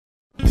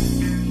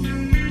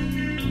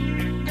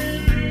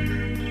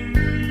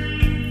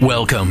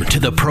Welcome to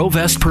the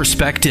Provest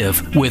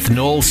Perspective with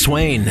Noel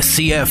Swain,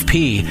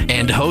 CFP,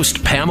 and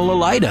host Pamela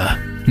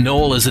Lyda.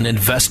 Noel is an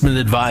investment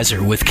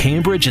advisor with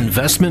Cambridge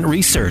Investment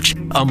Research,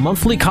 a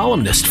monthly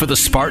columnist for the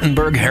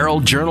Spartanburg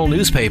Herald Journal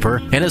newspaper,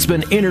 and has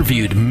been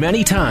interviewed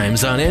many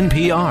times on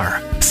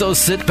NPR. So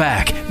sit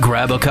back,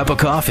 grab a cup of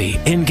coffee,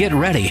 and get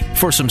ready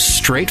for some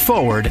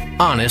straightforward,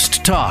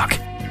 honest talk.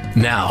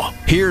 Now,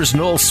 here's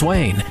Noel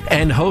Swain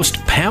and host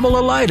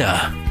Pamela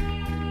Lyda.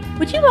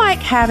 Would you like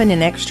having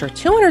an extra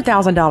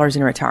 $200,000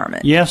 in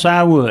retirement? Yes,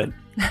 I would.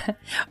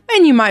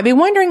 And you might be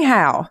wondering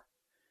how.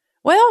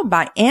 Well,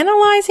 by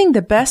analyzing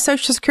the best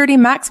Social Security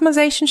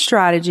maximization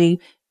strategy,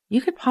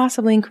 you could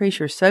possibly increase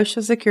your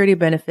Social Security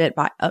benefit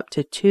by up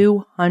to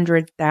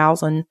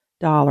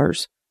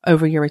 $200,000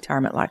 over your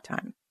retirement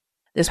lifetime.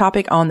 This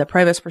topic on the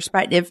Provest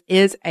Perspective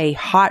is a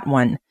hot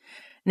one,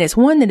 and it's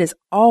one that is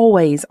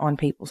always on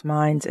people's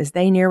minds as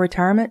they near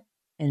retirement,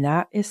 and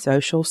that is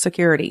Social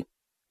Security.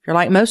 If you're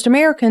like most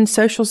Americans,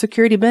 Social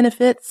Security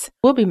benefits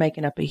will be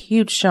making up a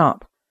huge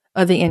chunk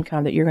of the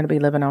income that you're going to be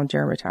living on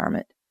during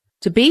retirement.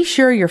 To be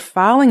sure you're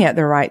filing at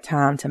the right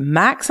time to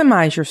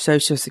maximize your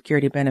Social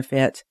Security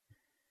benefits,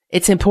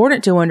 it's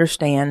important to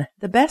understand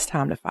the best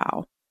time to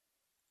file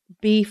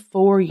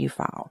before you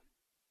file.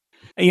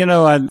 You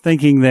know, I'm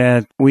thinking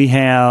that we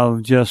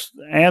have just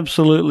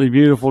absolutely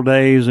beautiful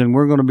days, and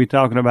we're going to be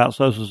talking about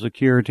Social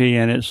Security,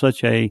 and it's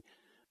such a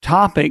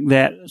topic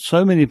that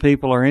so many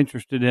people are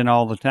interested in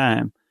all the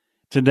time.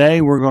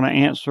 Today, we're going to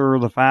answer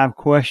the 5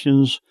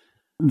 questions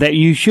that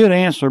you should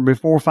answer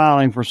before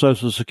filing for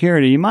Social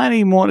Security. You might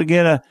even want to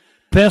get a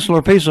pencil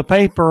or piece of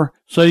paper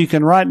so you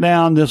can write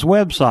down this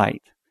website.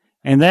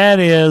 And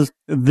that is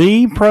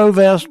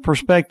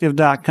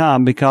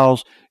theprovestperspective.com,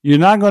 because you're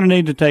not going to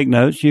need to take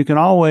notes. You can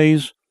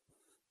always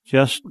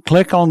just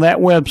click on that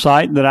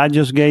website that I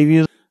just gave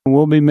you.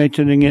 We'll be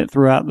mentioning it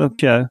throughout the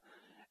show,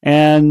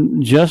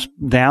 and just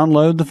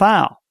download the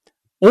file.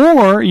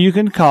 Or you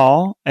can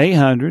call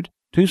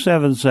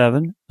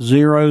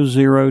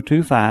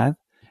 800-277-0025.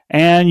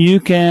 And you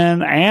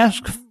can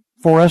ask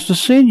for us to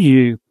send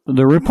you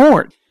the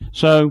report.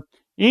 So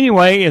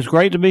anyway, it's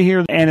great to be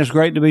here, and it's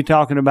great to be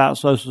talking about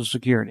Social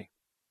Security.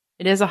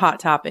 It is a hot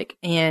topic.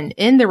 And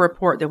in the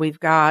report that we've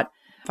got,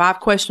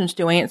 5 questions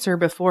to answer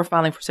before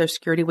filing for Social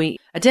Security, we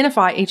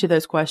identify each of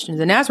those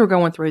questions. And as we're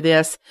going through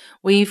this,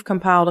 we've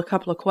compiled a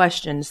couple of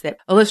questions that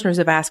listeners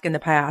have asked in the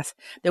past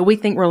that we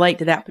think relate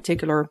to that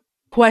particular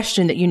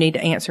question that you need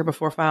to answer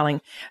before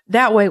filing.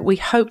 That way, we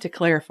hope to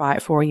clarify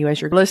it for you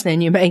as you're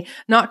listening. You may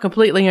not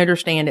completely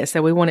understand it,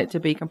 so we want it to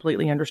be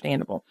completely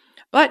understandable.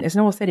 But as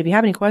Noel said, if you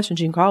have any questions,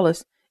 you can call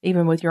us,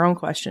 even with your own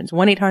questions,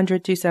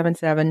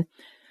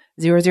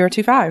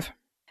 1-800-277-0025.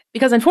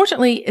 Because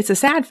unfortunately, it's a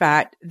sad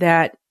fact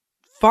that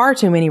far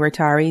too many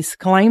retirees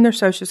claim their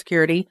Social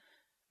Security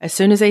as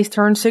soon as they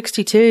turn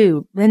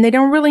 62, then they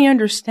don't really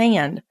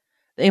understand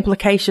the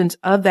implications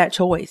of that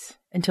choice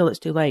until it's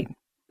too late.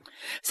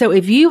 So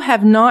if you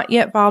have not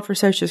yet filed for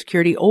Social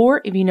Security,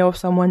 or if you know of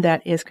someone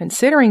that is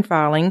considering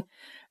filing,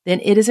 then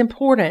it is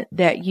important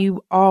that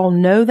you all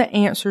know the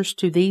answers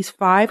to these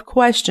 5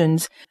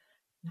 questions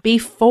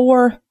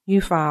before you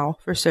file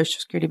for Social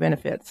Security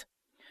benefits.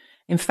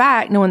 In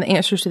fact, knowing the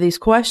answers to these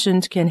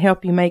questions can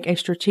help you make a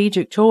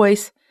strategic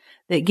choice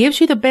that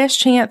gives you the best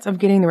chance of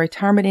getting the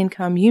retirement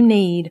income you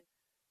need,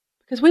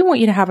 because we want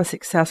you to have a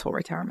successful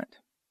retirement.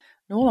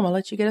 Noel, I'm going to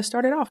let you get us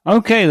started off.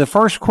 Okay, the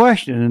first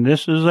question, and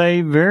this is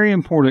a very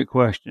important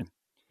question,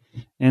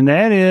 and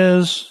that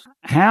is,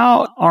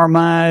 how are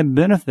my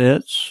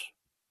benefits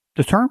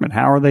determined?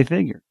 How are they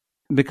figured?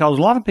 Because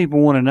a lot of people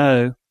want to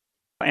know,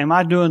 am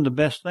I doing the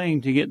best thing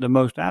to get the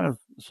most out of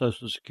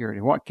Social Security?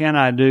 What can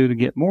I do to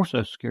get more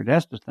Social Security?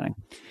 That's the thing.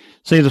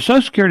 See, the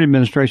Social Security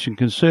Administration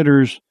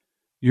considers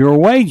your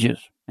wages,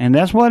 and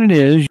that's what it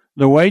is,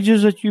 the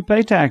wages that you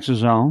pay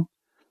taxes on,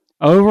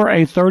 over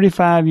a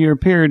 35-year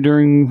period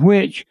during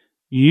which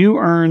you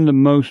earn the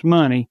most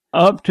money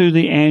up to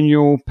the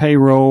annual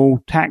payroll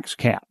tax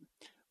cap.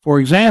 For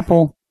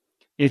example,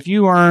 if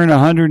you earn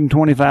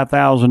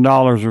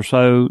 $125,000 or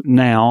so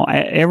now,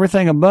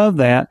 everything above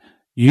that,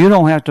 you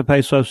don't have to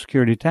pay Social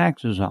Security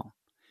taxes on.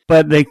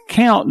 But they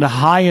count the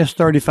highest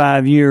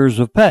 35 years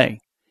of pay.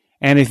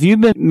 And if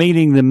you've been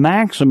meeting the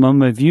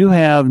maximum, if you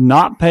have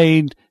not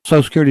paid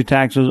Social Security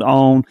taxes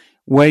on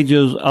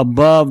wages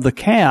above the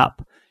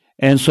cap,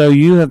 and so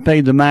you have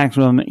paid the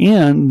maximum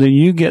in, then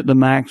you get the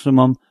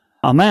maximum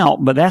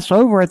amount. But that's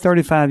over a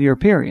 35-year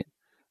period.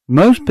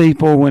 Most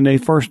people, when they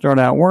first start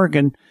out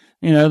working,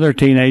 they're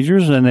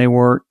teenagers and they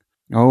work,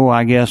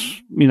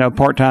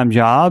 part-time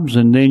jobs.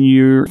 And then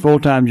your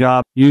full-time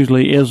job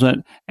usually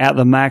isn't at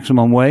the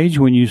maximum wage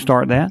when you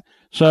start that.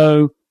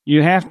 So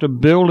you have to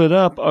build it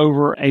up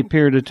over a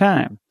period of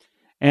time.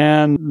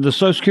 And the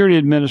Social Security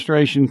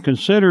Administration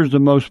considers the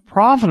most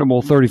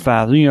profitable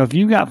 35. If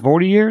you've got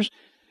 40 years,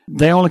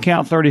 they only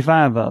count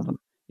 35 of them.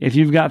 If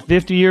you've got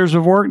 50 years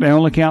of work, they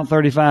only count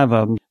 35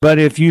 of them. But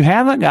if you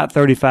haven't got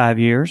 35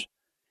 years,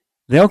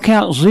 they'll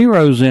count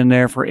zeros in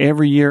there for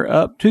every year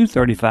up to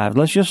 35.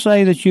 Let's just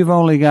say that you've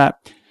only got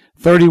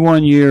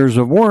 31 years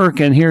of work,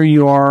 and here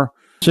you are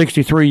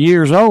 63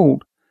 years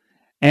old.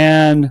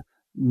 And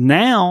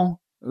now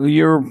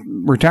your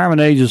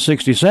retirement age is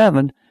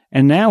 67.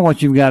 And now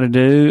what you've got to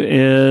do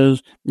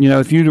is,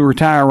 if you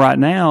retire right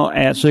now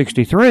at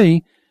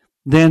 63,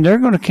 then they're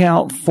going to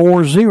count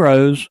 4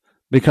 zeros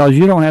because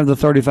you don't have the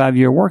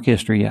 35-year work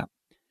history yet.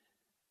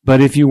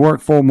 But if you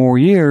work 4 more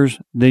years,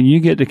 then you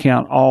get to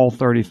count all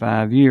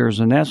 35 years.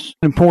 And that's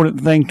an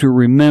important thing to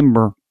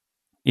remember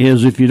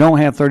is if you don't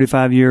have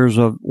 35 years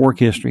of work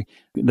history,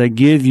 they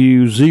give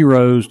you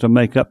zeros to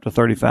make up to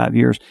 35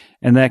 years.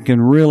 And that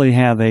can really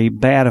have a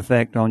bad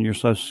effect on your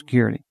Social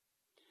Security.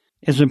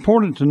 It's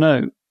important to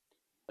note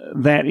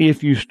that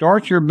if you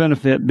start your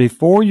benefit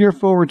before your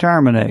full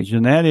retirement age,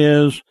 and that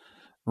is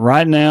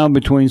right now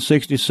between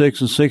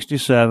 66 and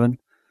 67,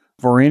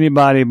 for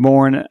anybody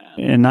born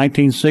in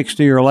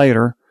 1960 or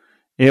later,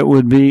 it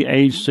would be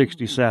age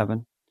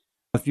 67.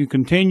 If you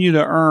continue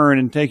to earn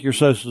and take your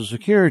Social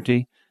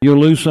Security, you'll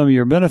lose some of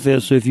your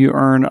benefits if you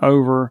earn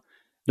over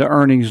the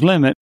earnings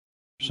limit.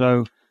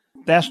 So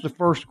that's the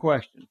first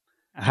question.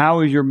 How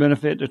is your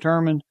benefit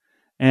determined?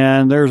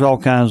 And there's all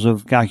kinds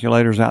of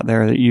calculators out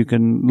there that you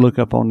can look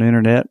up on the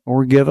internet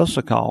or give us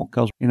a call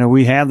because,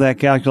 we have that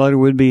calculator.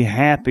 We'd be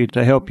happy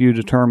to help you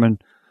determine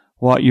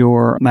what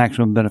your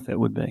maximum benefit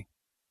would be.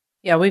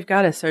 Yeah, we've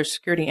got a Social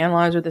Security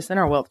analyzer that's in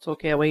our Wealth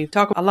Toolkit. We've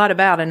talked a lot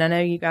about it, and I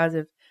know you guys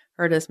have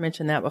heard us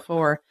mention that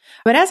before.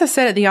 But as I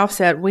said at the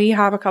offset, we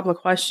have a couple of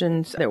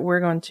questions that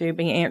we're going to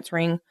be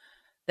answering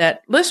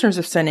that listeners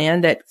have sent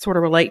in that sort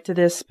of relate to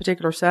this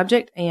particular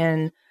subject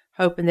and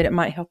hoping that it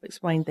might help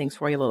explain things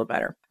for you a little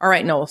better. All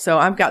right, Noel, so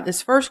I've got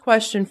this first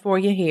question for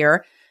you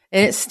here,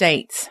 and it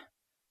states,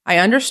 I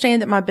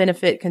understand that my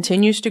benefit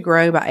continues to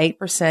grow by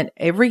 8%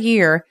 every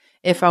year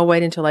if I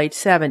wait until age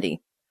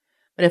 70.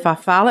 But if I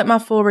file at my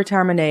full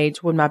retirement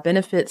age, would my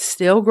benefits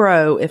still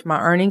grow if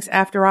my earnings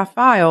after I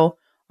file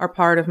are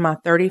part of my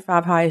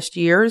 35 highest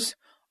years,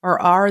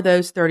 or are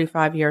those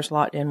 35 years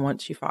locked in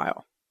once you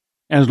file?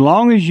 As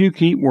long as you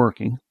keep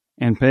working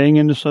and paying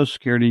into Social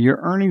Security, your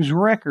earnings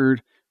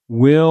record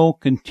will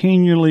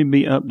continually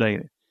be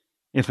updated.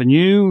 If a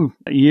new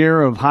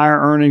year of higher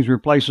earnings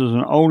replaces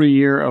an older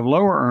year of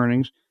lower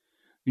earnings,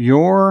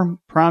 your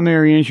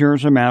primary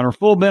insurance amount or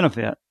full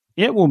benefit,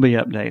 it will be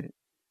updated.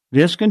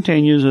 This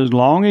continues as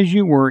long as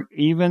you work,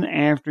 even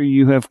after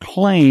you have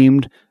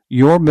claimed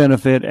your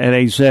benefit at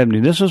age 70.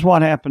 This is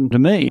what happened to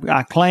me.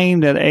 I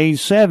claimed at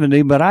age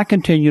 70, but I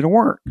continue to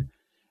work.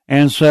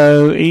 And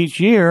so each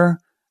year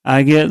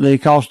I get the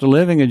cost of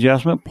living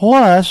adjustment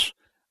plus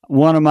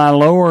one of my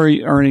lower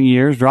earning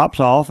years drops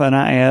off and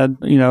I add,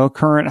 a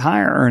current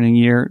higher earning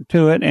year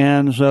to it.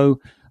 And so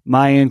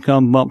my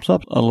income bumps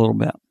up a little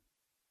bit.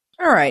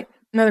 All right.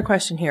 Another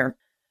question here.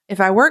 If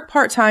I work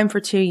part-time for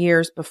 2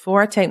 years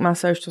before I take my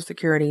Social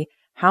Security,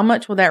 how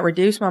much will that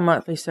reduce my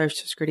monthly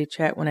Social Security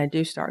check when I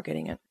do start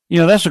getting it?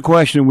 That's a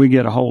question we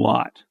get a whole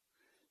lot.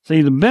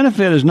 See, the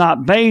benefit is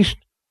not based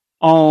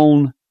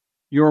on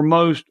your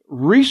most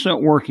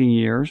recent working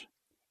years.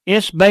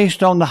 It's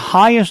based on the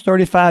highest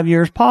 35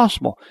 years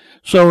possible.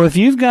 So if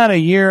you've got a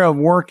year of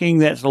working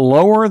that's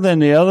lower than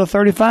the other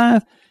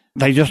 35,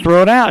 they just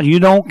throw it out. You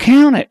don't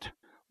count it.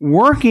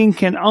 Working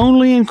can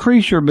only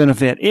increase your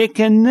benefit. It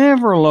can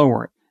never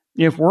lower it.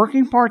 If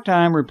working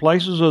part-time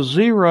replaces a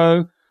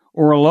 0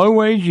 or a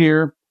low-wage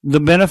year, the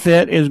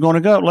benefit is going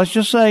to go. Let's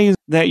just say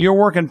that you're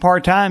working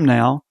part-time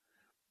now,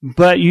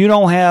 but you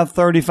don't have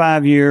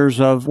 35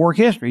 years of work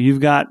history. You've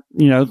got,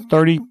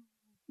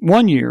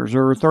 31 years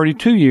or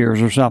 32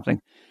 years or something.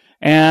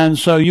 And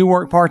so you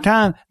work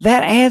part-time.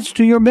 That adds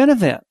to your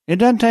benefit. It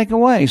doesn't take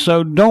away.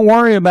 So don't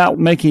worry about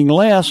making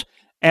less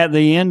at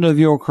the end of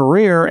your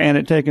career and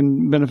it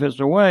taking benefits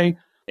away.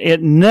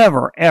 It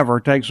never, ever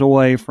takes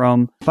away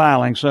from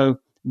filing. So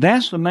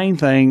that's the main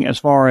thing as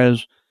far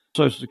as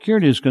Social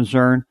Security is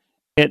concerned.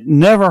 It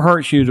never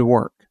hurts you to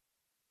work.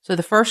 So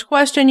the first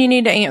question you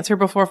need to answer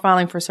before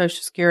filing for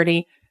Social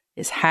Security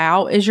is,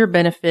 how is your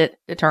benefit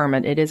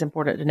determined? It is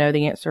important to know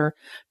the answer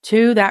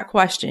to that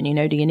question.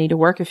 Do you need to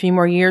work a few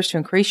more years to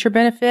increase your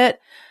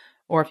benefit?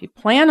 Or if you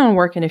plan on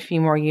working a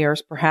few more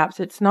years, perhaps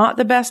it's not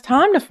the best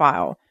time to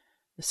file.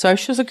 The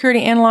Social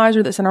Security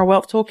Analyzer that's in our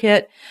Wealth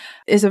Toolkit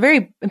is a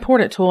very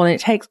important tool, and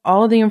it takes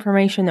all of the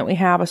information that we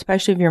have,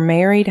 especially if you're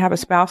married, have a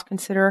spouse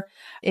consider.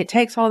 It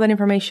takes all that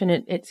information.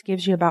 It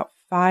gives you about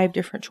 5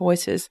 different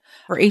choices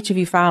for each of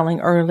you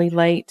filing: early,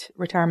 late,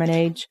 retirement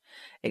age,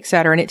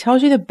 etc. And it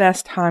tells you the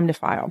best time to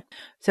file.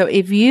 So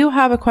if you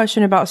have a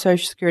question about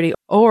Social Security,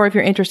 or if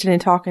you're interested in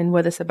talking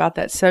with us about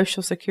that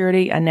Social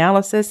Security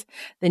analysis,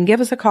 then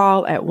give us a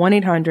call at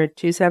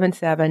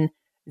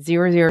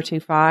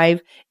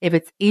 1-800-277-0025. If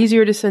it's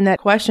easier to send that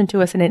question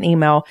to us in an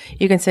email,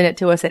 you can send it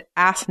to us at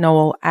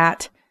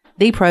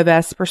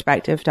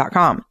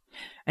asknoel@theprovestperspective.com.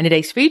 And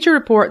today's feature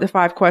report, the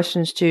 5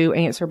 questions to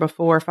answer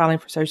before filing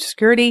for Social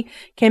Security,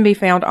 can be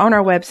found on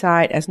our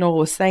website, as Noel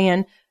was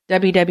saying,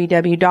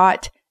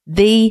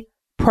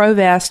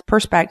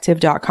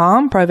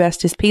 www.theprovestperspective.com.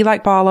 Provest is P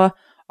like Paula,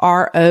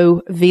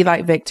 ROV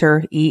like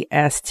Victor,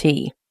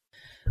 EST.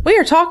 We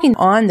are talking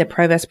on the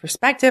Provest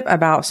Perspective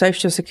about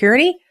Social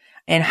Security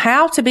and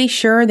how to be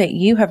sure that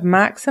you have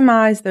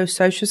maximized those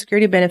Social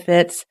Security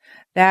benefits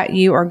that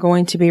you are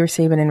going to be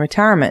receiving in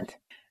retirement.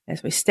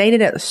 As we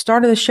stated at the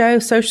start of the show,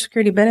 Social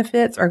Security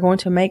benefits are going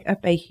to make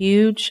up a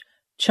huge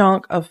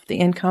chunk of the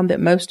income that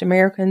most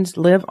Americans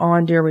live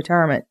on during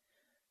retirement.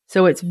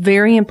 So it's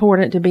very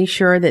important to be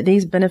sure that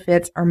these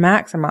benefits are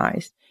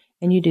maximized,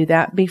 and you do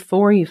that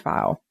before you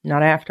file,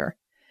 not after.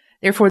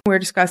 Therefore, we're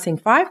discussing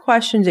 5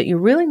 questions that you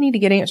really need to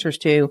get answers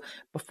to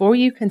before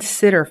you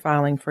consider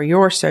filing for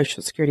your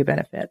Social Security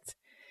benefits.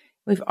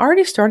 We've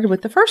already started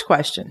with the first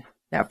question.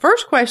 That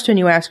first question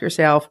you ask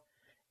yourself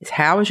is,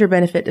 how is your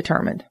benefit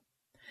determined?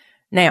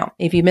 Now,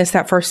 if you missed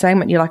that first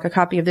segment, you'd like a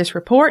copy of this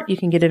report, you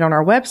can get it on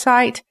our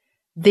website,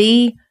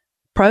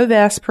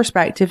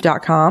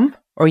 theprovestperspective.com,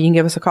 or you can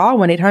give us a call,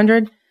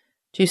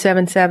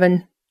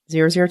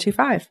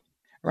 1-800-277-0025.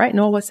 All right,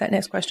 Noel, what's that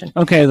next question?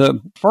 Okay, the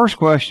first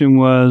question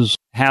was,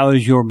 how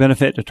is your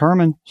benefit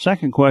determined?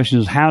 Second question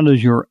is, how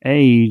does your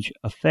age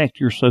affect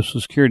your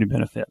Social Security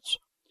benefits?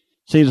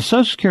 See, the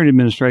Social Security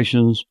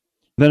Administration's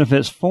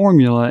benefits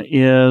formula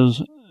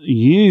is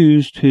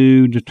used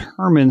to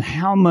determine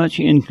how much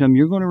income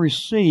you're going to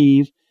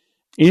receive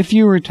if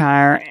you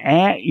retire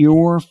at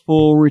your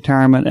full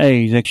retirement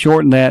age. They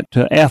shorten that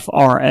to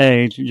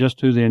FRA, just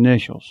to the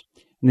initials.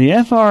 And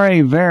the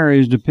FRA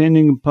varies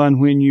depending upon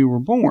when you were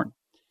born.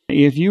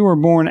 If you were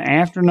born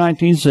after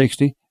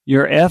 1960,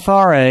 your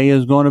FRA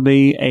is going to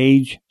be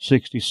age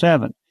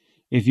 67.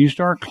 If you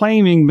start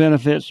claiming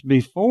benefits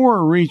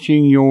before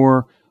reaching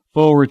your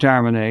full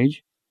retirement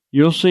age,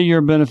 you'll see your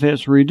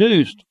benefits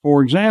reduced.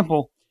 For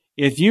example,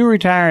 if you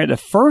retire at the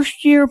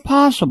first year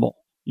possible,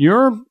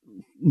 your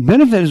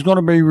benefit is going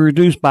to be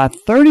reduced by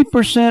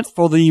 30%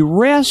 for the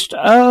rest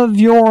of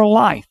your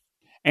life.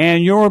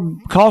 And your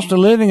cost of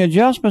living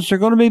adjustments are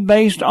going to be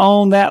based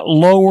on that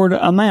lowered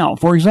amount.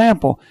 For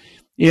example,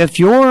 if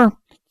your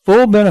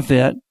full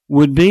benefit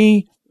would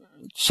be,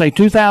 say,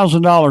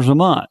 $2,000 a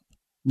month,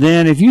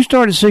 then if you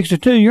start at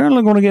 62, you're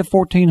only going to get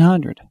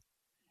 $1,400.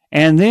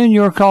 And then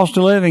your cost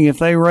of living, if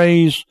they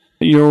raise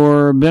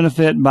your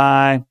benefit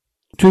by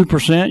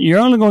 2%, you're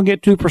only going to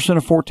get 2%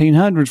 of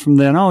 $1,400 from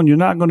then on. You're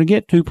not going to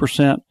get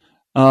 2%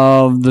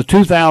 of the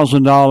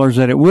 $2,000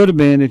 that it would have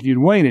been if you'd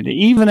waited.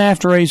 Even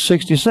after age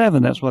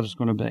 67, that's what it's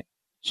going to be.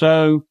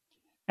 So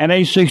at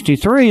age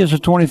 63, it's a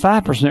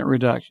 25%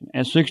 reduction.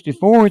 At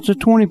 64, it's a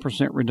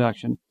 20%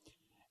 reduction.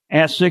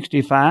 At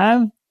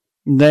 65,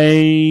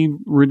 they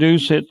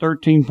reduce it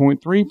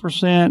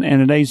 13.3%,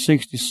 and at age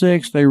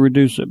 66, they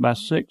reduce it by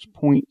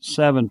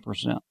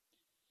 6.7%.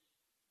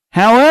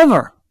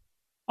 However,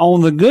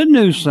 on the good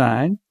news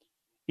side,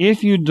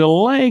 if you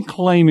delay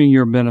claiming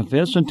your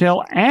benefits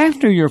until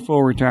after your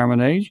full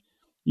retirement age,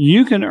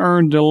 you can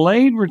earn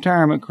delayed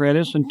retirement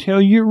credits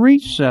until you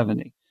reach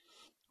 70,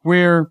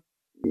 where,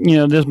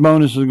 this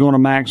bonus is going to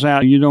max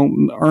out. You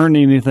don't earn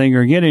anything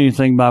or get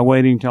anything by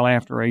waiting until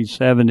after age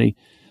 70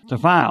 to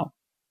file,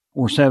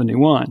 or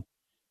 71.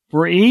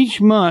 For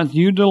each month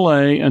you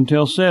delay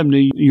until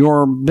 70,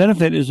 your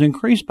benefit is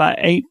increased by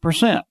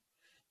 8%.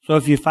 So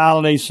if you file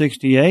at age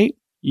 68,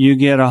 you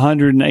get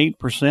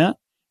 108%.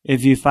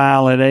 If you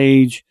file at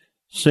age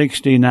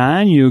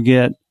 69, you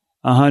get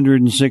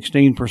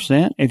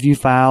 116%. If you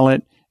file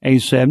at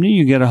age 70,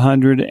 you get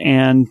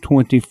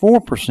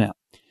 124%.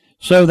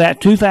 So that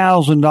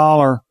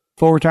 $2,000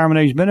 full retirement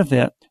age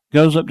benefit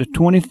goes up to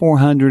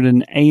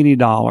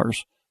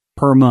 $2,480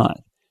 per month.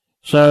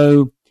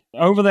 So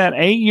over that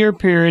 8-year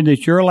period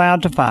that you're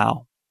allowed to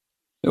file,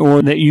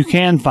 or that you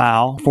can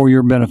file for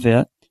your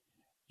benefit,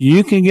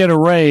 you can get a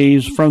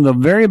raise from the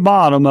very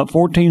bottom up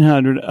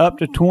 $1,400 up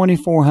to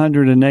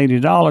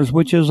 $2,480,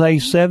 which is a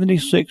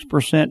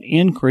 76%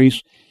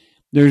 increase.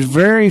 There's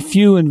very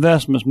few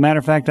investments. Matter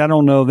of fact, I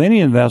don't know of any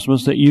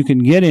investments that you can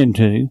get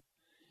into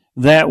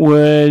that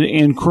would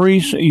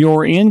increase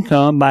your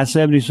income by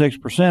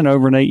 76%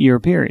 over an 8-year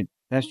period.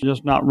 That's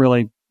just not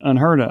really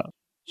unheard of.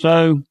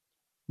 So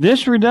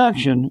this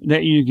reduction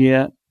that you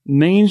get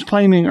means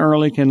claiming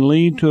early can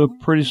lead to a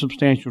pretty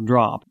substantial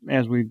drop,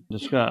 as we've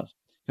discussed.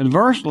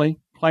 Conversely,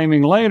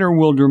 claiming later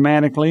will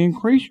dramatically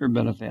increase your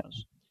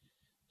benefits.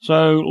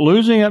 So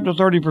losing up to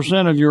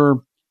 30% of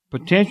your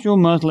potential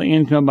monthly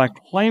income by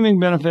claiming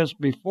benefits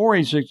before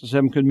age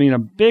 67 could mean a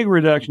big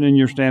reduction in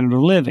your standard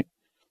of living.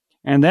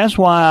 And that's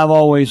why I've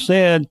always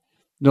said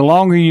the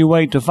longer you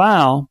wait to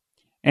file,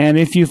 and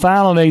if you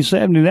file at age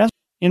 70, that's,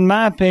 in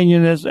my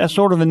opinion, that's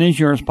sort of an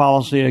insurance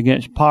policy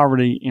against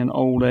poverty in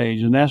old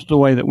age, and that's the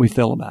way that we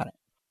feel about it.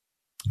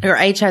 Your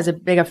age has a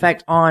big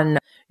effect on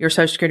your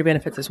Social Security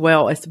benefits as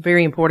well. It's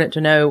very important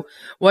to know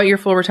what your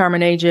full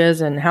retirement age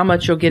is and how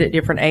much you'll get at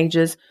different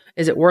ages.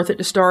 Is it worth it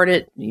to start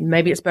it?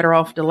 Maybe it's better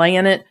off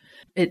delaying it.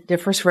 It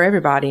differs for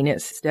everybody, and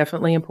it's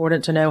definitely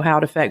important to know how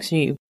it affects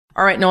you.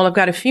 All right, Noel, I've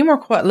got a few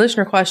more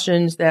listener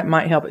questions that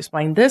might help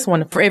explain this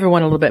one for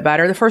everyone a little bit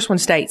better. The first one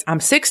states, I'm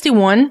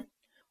 61.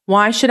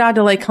 Why should I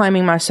delay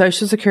claiming my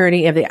Social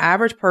Security if the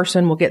average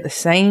person will get the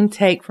same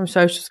take from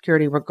Social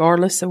Security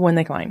regardless of when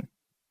they claim?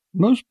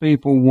 Most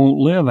people won't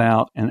live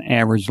out an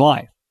average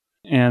life.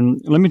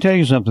 And let me tell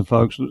you something,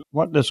 folks.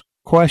 What this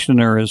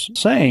questioner is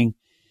saying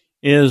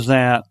is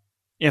that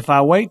if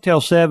I wait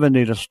till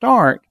 70 to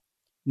start,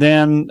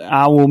 then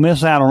I will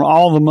miss out on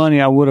all the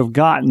money I would have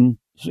gotten.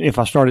 If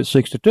I start at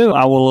 62,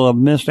 I will have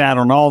missed out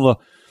on all the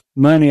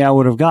money I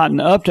would have gotten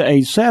up to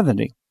age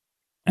 70.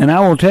 And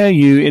I will tell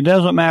you, it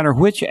doesn't matter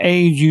which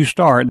age you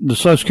start. The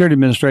Social Security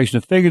Administration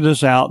has figured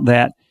this out,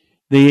 that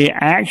the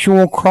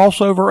actual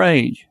crossover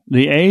age,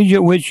 the age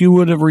at which you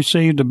would have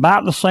received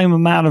about the same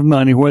amount of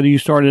money, whether you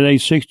started at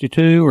age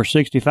 62 or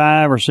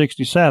 65 or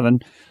 67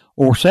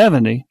 or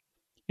 70,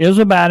 is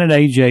about at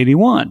age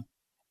 81.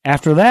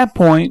 After that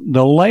point,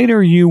 the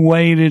later you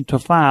waited to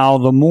file,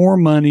 the more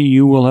money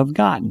you will have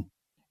gotten.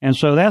 And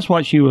so that's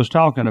what she was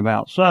talking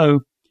about.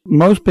 So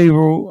most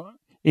people,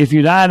 if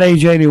you died at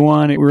age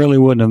 81, it really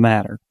wouldn't have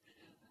mattered.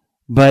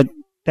 But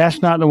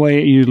that's not the way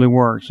it usually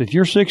works. If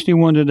you're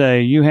 61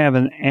 today, you have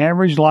an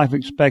average life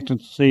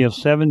expectancy of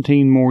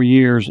 17 more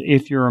years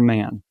if you're a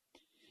man.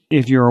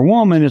 If you're a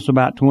woman, it's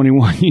about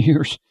 21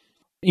 years.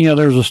 You know,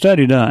 there's a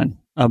study done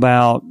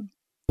about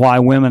why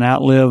women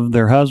outlive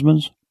their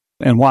husbands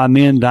and why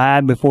men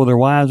die before their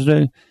wives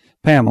do.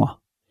 Pamela,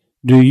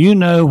 do you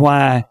know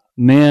why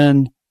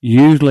men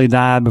usually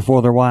die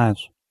before their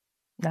wives?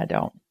 I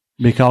don't.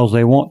 Because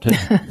they want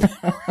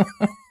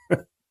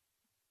to.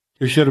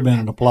 There should have been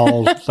an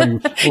applause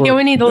thing. Yeah,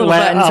 we need the little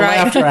buttons,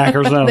 right? Laugh track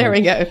or something. There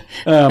we go.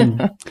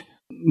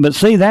 But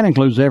see, that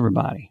includes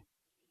everybody.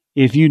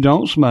 If you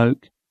don't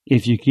smoke,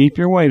 if you keep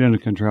your weight under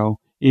control,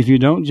 if you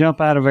don't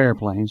jump out of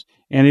airplanes,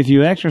 and if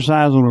you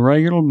exercise on a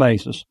regular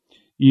basis,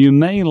 you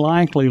may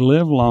likely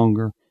live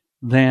longer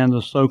than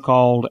the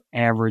so-called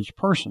average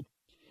person.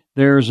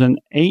 There's an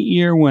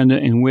 8-year window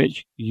in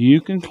which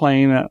you can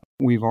claim,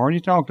 we've already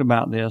talked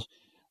about this,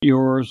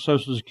 your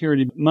Social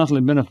Security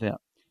monthly benefit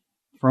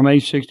from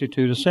age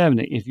 62 to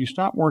 70. If you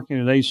stop working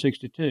at age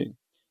 62,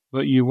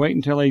 but you wait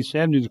until age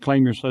 70 to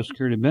claim your Social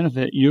Security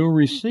benefit, you'll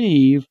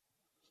receive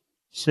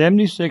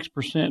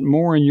 76%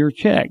 more in your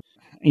check.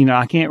 You know,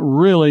 I can't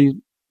really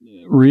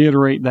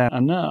reiterate that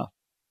enough.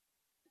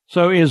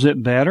 So is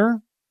it better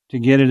to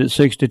get it at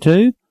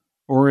 62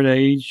 or at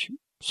age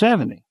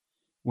 70?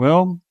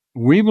 Well,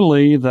 we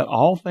believe that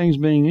all things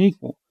being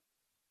equal,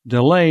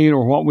 delayed,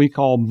 or what we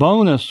call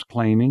bonus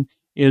claiming,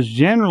 is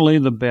generally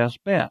the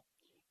best bet.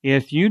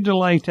 If you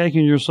delay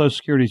taking your Social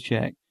Security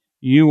check,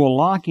 you will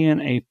lock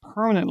in a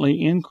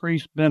permanently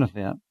increased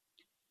benefit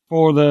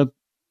for the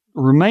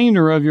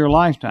remainder of your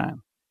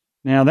lifetime.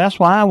 Now, that's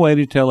why I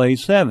waited till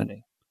age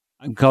 70,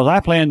 because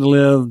I plan to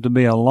live to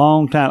be a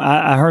long time.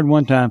 I heard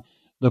one time,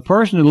 the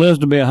person who lives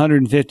to be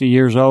 150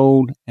 years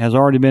old has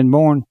already been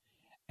born,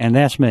 and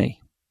that's me.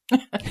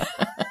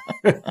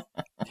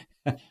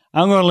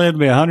 I'm going to live to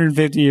be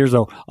 150 years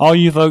old. All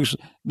you folks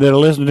that are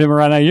listening to me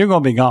right now, you're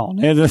going to be gone.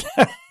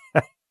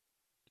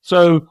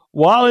 So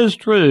while it's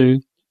true,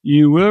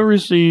 you will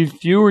receive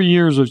fewer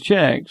years of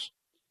checks,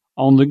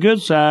 on the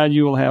good side,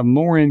 you will have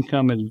more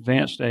income at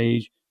advanced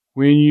age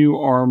when you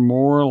are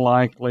more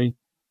likely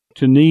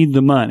to need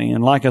the money.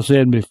 And like I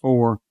said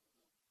before,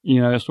 you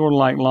know, it's sort of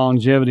like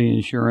longevity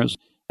insurance.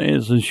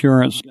 It's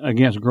insurance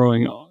against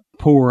growing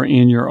poor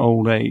in your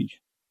old age.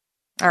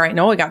 All right,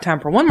 Noel, we got time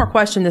for one more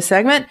question this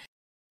segment.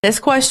 This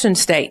question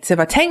states, if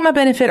I take my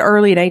benefit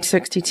early at age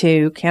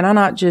 62, can I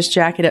not just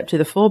jack it up to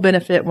the full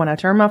benefit when I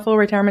turn my full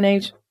retirement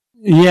age?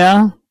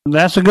 Yeah,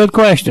 that's a good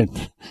question.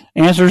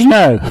 Answer's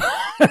no.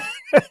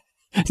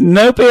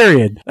 No,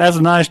 period. That's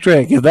a nice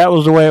trick. If that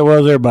was the way it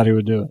was, everybody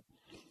would do it.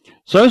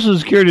 Social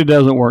Security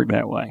doesn't work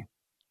that way.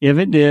 If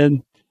it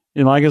did,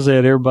 and like I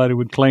said, everybody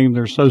would claim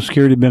their Social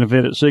Security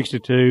benefit at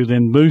 62,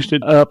 then boost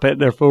it up at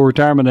their full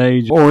retirement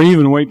age, or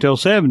even wait till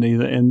 70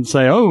 and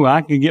say, oh,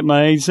 I can get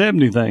my age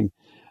 70 thing.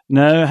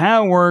 No,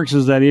 how it works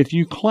is that if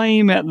you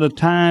claim at the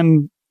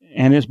time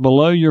and it's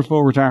below your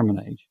full retirement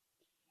age,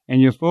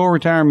 and your full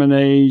retirement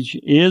age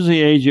is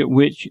the age at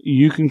which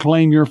you can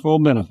claim your full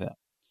benefit,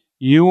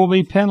 you will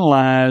be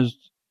penalized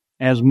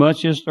as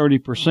much as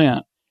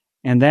 30%,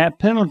 and that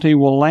penalty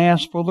will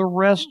last for the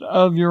rest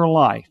of your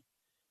life.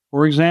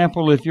 For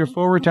example, if your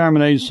full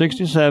retirement age is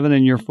 67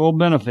 and your full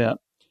benefit,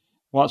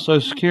 what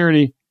Social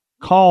Security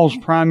calls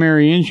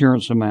primary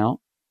insurance amount,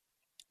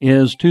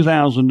 is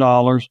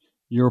 $2,000,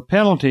 your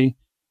penalty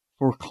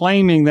for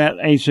claiming that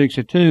age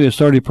 62 is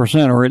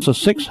 30%, or it's a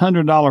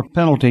 $600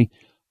 penalty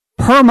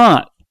per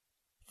month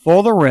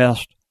for the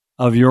rest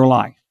of your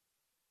life.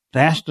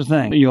 That's the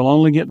thing. You'll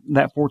only get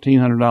that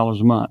 $1,400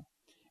 a month.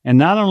 And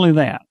not only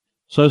that,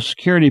 Social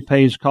Security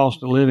pays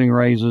cost of living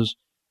raises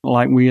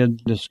like we had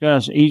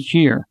discussed each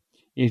year.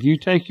 If you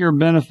take your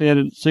benefit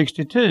at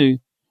 62,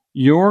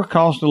 your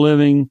cost of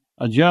living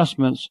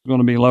adjustments are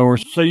going to be lower.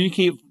 So you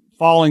keep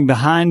falling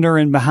behind her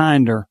and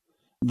behind her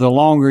the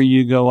longer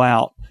you go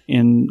out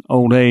in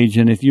old age.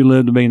 And if you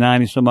live to be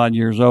 90 some odd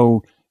years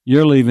old,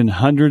 you're leaving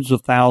hundreds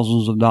of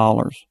thousands of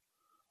dollars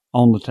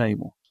on the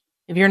table.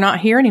 If you're not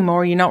here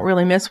anymore, you don't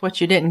really miss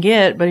what you didn't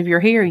get. But if you're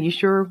here, you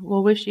sure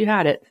will wish you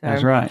had it. So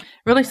that's right.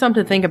 Really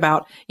something to think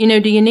about. You know,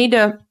 do you need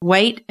to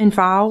wait and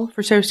file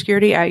for Social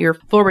Security at your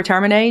full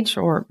retirement age,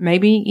 or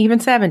maybe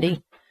even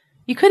 70?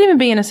 You could even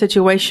be in a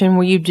situation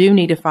where you do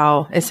need to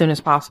file as soon as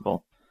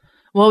possible.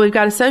 Well, we've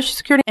got a Social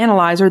Security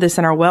Analyzer that's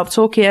in our Wealth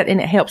Toolkit, and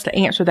it helps to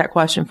answer that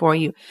question for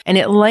you. And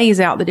it lays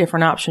out the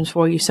different options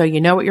for you so you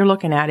know what you're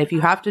looking at. If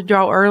you have to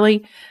draw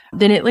early,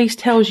 then it at least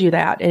tells you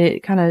that. And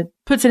it kind of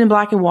puts it in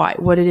black and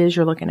white, what it is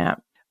you're looking at,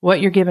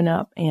 what you're giving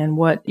up, and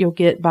what you'll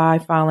get by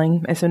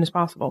filing as soon as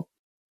possible.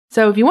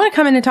 So if you want to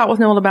come in and talk with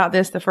Noel about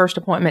this, the first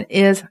appointment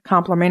is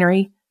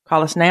complimentary.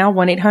 Call us now,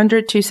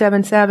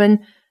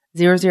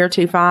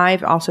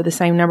 1-800-277-0025. Also the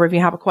same number if you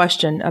have a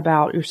question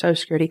about your Social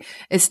Security.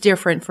 It's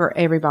different for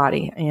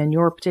everybody, and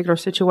your particular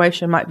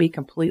situation might be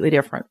completely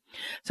different.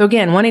 So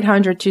again,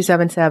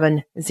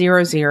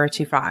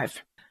 1-800-277-0025.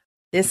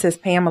 This is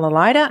Pamela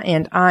Lyda,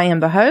 and I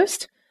am the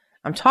host.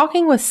 I'm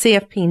talking with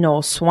CFP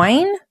Noel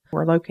Swain.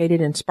 We're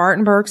located in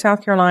Spartanburg,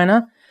 South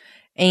Carolina.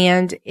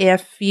 And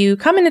if you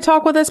come in to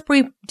talk with us,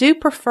 we do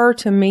prefer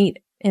to meet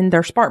in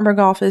their Spartanburg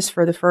office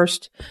for the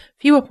first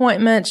few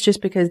appointments, just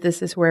because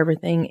this is where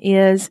everything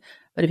is.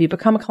 But if you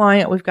become a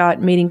client, we've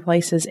got meeting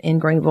places in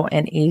Greenville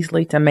and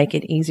Easley to make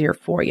it easier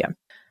for you.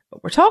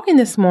 But we're talking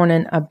this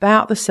morning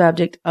about the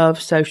subject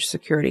of Social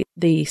Security.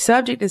 The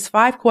subject is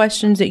 5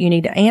 questions that you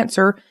need to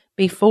answer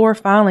before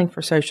filing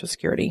for Social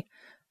Security.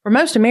 For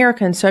most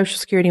Americans, Social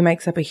Security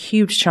makes up a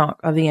huge chunk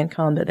of the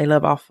income that they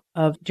live off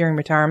of during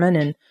retirement.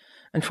 And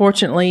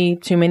unfortunately,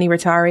 too many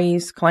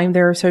retirees claim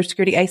their Social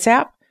Security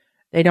ASAP.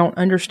 They don't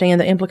understand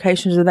the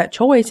implications of that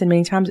choice, and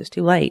many times it's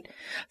too late.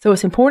 So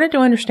it's important to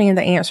understand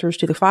the answers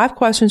to the 5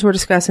 questions we're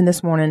discussing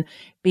this morning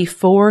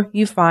before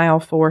you file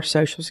for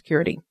Social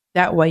Security.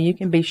 That way you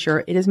can be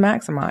sure it is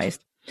maximized.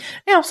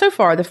 Now, so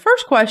far, the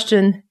first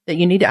question that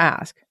you need to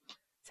ask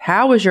is,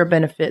 how is your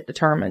benefit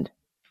determined?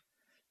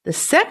 The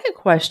second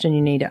question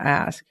you need to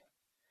ask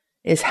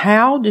is,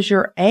 how does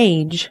your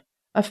age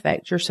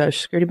affect your Social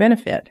Security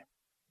benefit?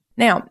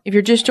 Now, if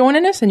you're just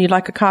joining us and you'd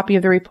like a copy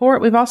of the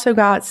report, we've also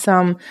got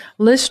some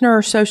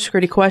listener Social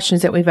Security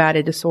questions that we've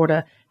added to sort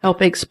of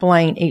help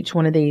explain each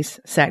one of these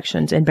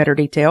sections in better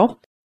detail.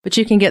 But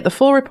you can get the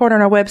full report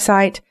on our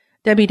website,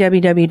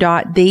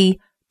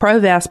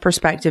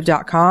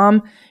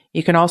 www.theprovestperspective.com.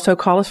 You can also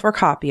call us for a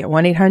copy at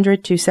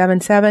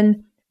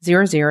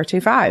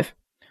 1-800-277-0025.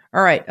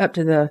 All right, up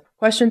to the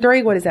question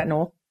 3. What is that,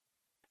 Noel?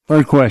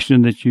 Third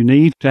question that you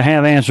need to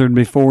have answered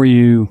before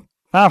you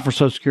file for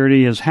Social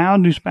Security is, how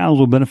do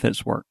spousal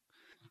benefits work?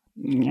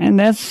 And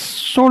that's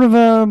sort of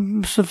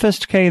a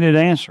sophisticated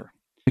answer,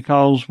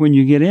 because when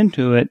you get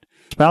into it,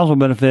 spousal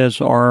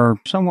benefits are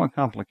somewhat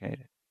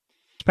complicated.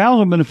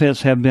 Spousal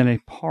benefits have been a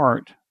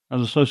part of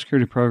the Social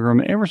Security program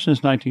ever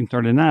since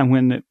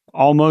 1939,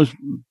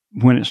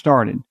 when it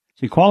started.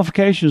 See,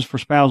 qualifications for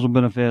spousal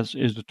benefits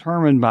is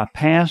determined by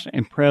past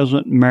and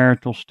present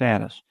marital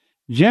status.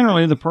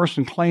 Generally, the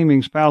person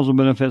claiming spousal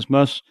benefits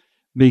must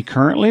be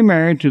currently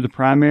married to the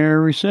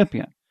primary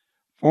recipient.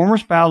 Former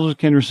spouses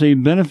can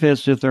receive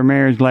benefits if their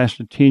marriage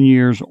lasted 10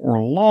 years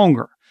or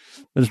longer.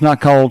 But it's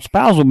not called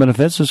spousal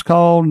benefits, it's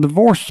called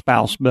divorced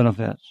spouse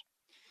benefits.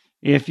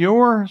 If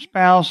your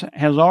spouse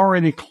has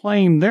already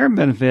claimed their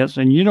benefits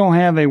and you don't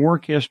have a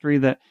work history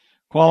that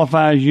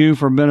qualifies you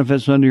for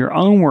benefits under your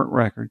own work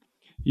record,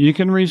 you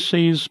can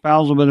receive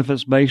spousal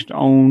benefits based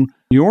on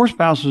your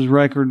spouse's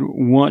record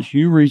once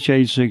you reach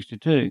age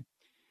 62.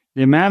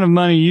 The amount of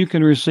money you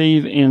can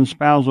receive in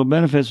spousal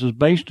benefits is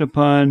based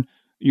upon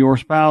your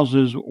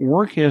spouse's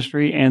work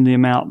history and the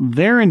amount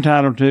they're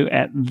entitled to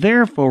at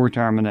their full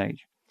retirement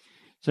age.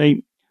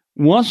 See,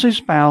 once a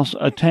spouse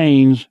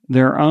attains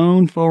their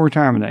own full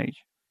retirement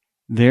age,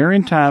 they're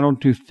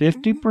entitled to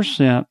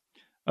 50%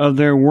 of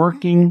their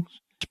working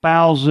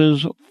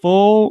spouse's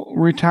full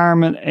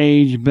retirement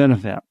age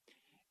benefit.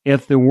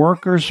 If the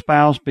worker's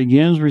spouse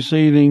begins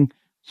receiving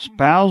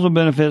spousal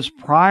benefits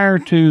prior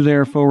to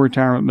their full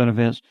retirement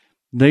benefits,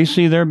 they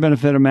see their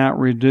benefit amount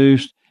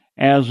reduced,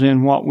 as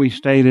in what we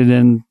stated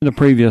in the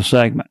previous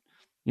segment.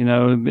 You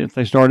know, if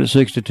they start at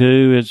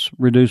 62, it's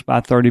reduced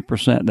by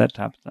 30%, that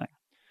type of thing.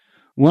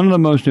 One of the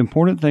most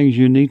important things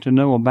you need to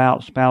know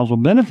about spousal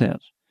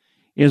benefits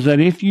is that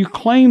if you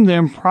claim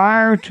them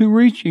prior to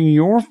reaching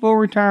your full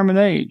retirement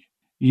age,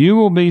 you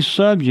will be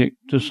subject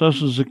to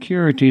Social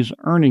Security's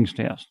earnings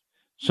test.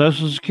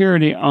 Social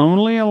Security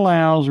only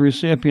allows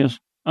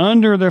recipients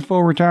under their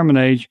full retirement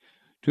age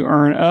to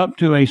earn up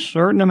to a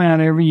certain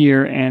amount every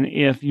year, and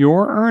if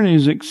your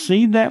earnings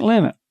exceed that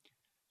limit,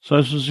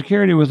 Social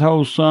Security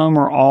withholds some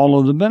or all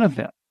of the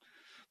benefit.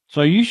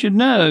 So you should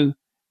know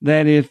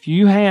that if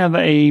you have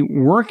a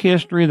work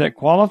history that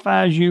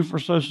qualifies you for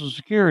Social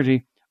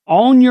Security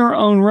on your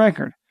own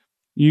record,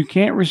 you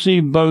can't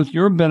receive both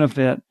your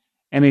benefit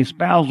and a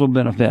spousal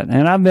benefit.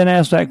 And I've been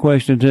asked that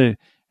question too.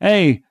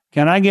 Hey,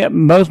 can I get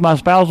both my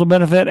spousal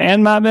benefit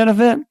and my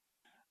benefit?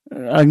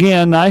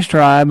 Again, nice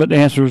try, but the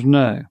answer is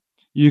no.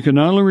 You can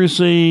only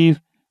receive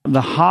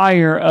the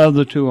higher of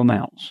the 2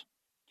 amounts.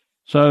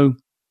 So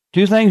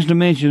 2 things to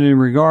mention in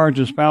regard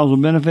to spousal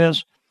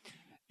benefits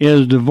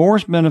is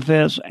divorce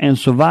benefits and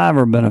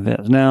survivor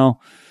benefits.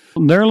 Now,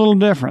 they're a little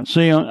different.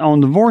 See,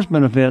 on divorce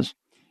benefits,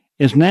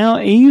 it's now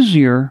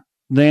easier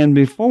than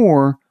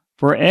before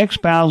for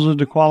ex-spouses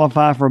to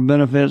qualify for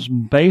benefits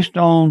based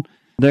on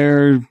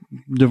their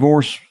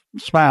divorced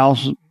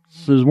spouse's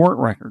work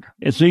record.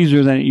 It's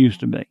easier than it used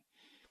to be.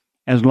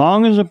 As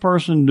long as the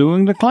person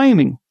doing the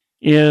claiming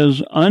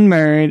is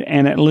unmarried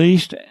and at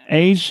least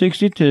age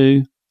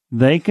 62,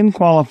 they can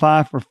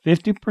qualify for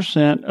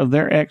 50% of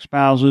their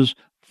ex-spouse's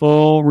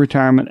full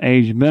retirement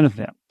age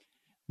benefit.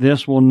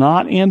 This will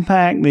not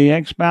impact the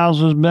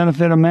ex-spouse's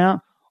benefit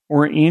amount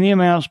or any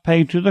amounts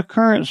paid to the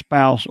current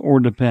spouse or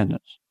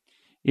dependents.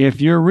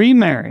 If you're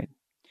remarried,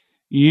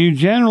 you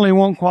generally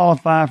won't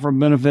qualify for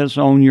benefits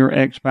on your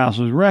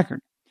ex-spouse's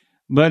record.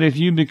 But if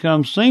you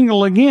become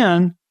single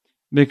again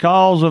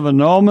because of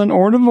annulment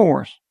or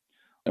divorce,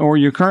 or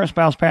your current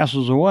spouse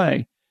passes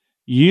away,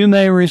 you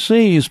may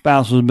receive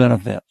spouse's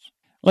benefits.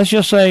 Let's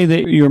just say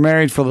that you're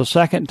married for the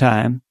second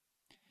time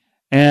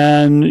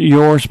and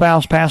your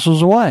spouse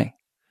passes away.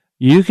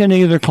 You can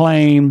either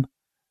claim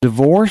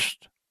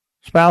divorced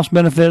spouse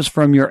benefits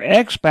from your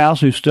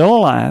ex-spouse who's still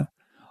alive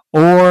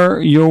or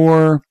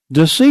your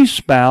deceased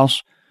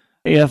spouse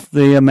if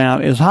the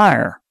amount is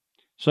higher.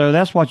 So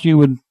that's what you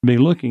would be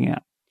looking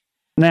at.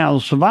 Now,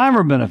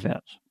 survivor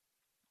benefits,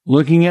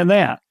 looking at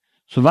that,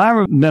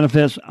 survivor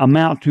benefits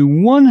amount to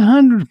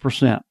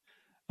 100%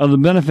 of the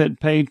benefit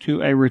paid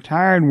to a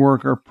retired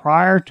worker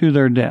prior to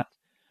their death.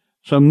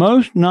 So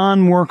most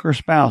non-worker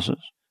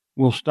spouses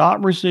will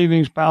stop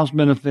receiving spouse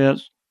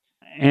benefits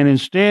and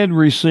instead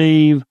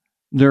receive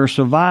their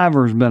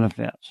survivor's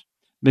benefits,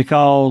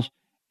 because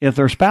if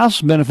their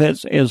spouse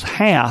benefits is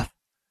half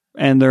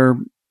and their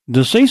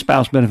deceased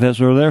spouse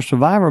benefits or their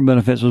survivor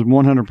benefits is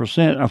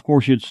 100%, of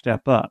course you'd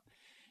step up.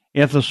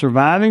 If the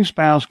surviving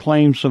spouse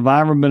claims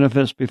survivor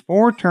benefits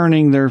before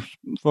turning their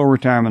full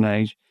retirement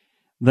age,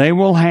 they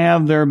will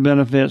have their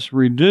benefits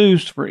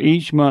reduced for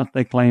each month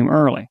they claim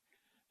early.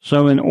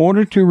 So in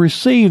order to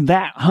receive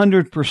that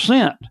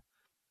 100%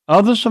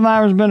 of the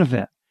survivor's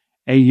benefit,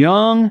 a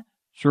young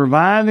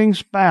surviving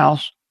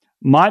spouse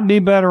might be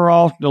better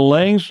off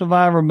delaying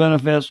survivor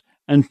benefits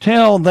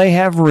until they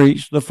have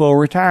reached the full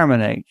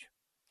retirement age.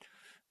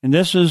 And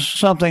this is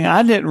something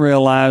I didn't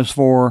realize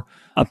for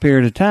a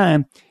period of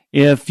time.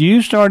 If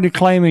you started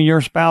claiming your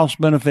spouse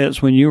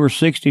benefits when you were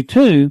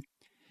 62,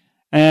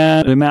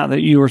 and the amount that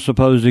you were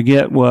supposed to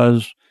get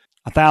was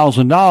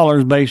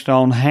 $1,000 based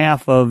on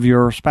half of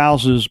your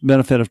spouse's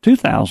benefit of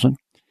 $2,000,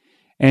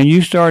 and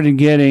you started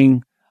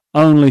getting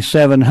only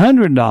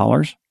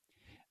 $700,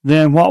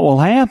 then what will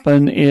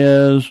happen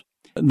is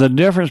the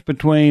difference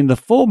between the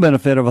full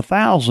benefit of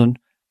 $1,000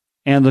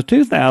 and the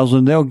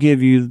 $2,000, they'll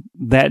give you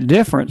that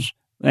difference,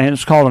 and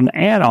it's called an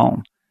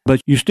add-on.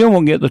 But you still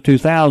won't get the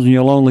 $2,000.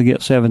 You'll only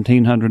get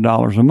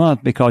 $1,700 a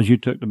month because you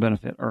took the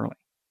benefit early.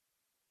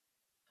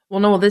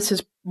 Well, Noel, this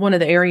is one of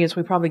the areas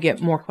we probably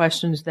get more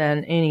questions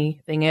than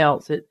anything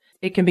else. It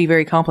can be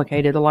very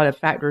complicated. A lot of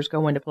factors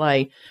go into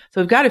play.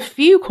 So we've got a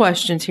few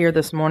questions here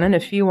this morning, a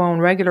few on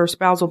regular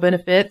spousal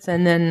benefits,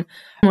 and then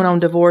one on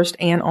divorced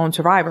and on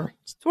survivor.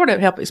 Sort of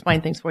help explain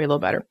things for you a little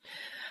better.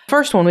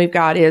 First one we've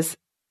got is,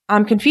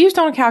 I'm confused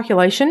on a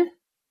calculation.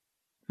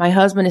 My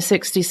husband is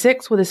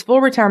 66 with his full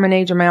retirement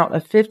age amount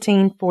of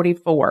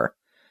 $1,544.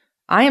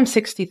 I am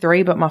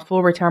 63, but my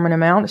full retirement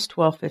amount is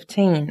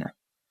 $1,215.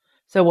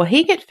 So will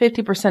he get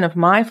 50% of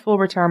my full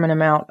retirement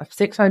amount of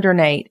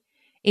 $608,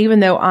 even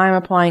though I'm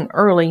applying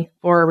early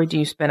for a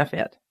reduced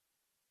benefit?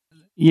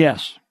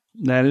 Yes,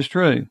 that is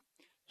true.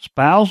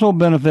 Spousal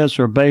benefits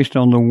are based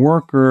on the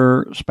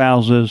worker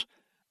spouse's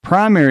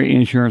primary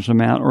insurance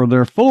amount or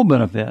their full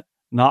benefit,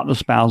 not the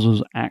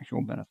spouse's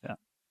actual benefit.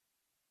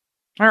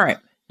 All right,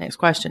 next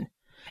question.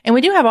 And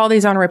we do have all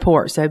these on a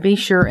report, so be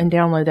sure and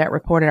download that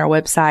report at our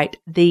website,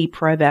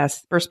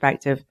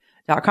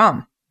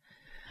 theprovestperspective.com.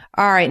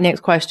 All right,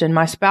 next question.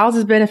 My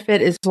spouse's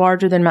benefit is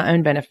larger than my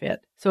own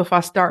benefit. So if I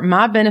start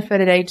my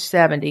benefit at age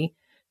 70,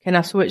 can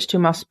I switch to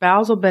my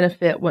spousal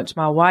benefit once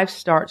my wife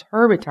starts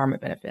her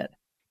retirement benefit?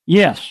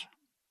 Yes,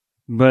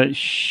 but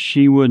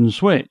she wouldn't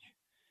switch.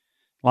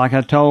 Like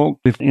I told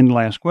in the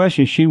last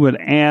question, she would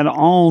add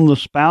on the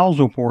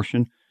spousal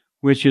portion,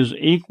 which is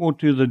equal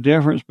to the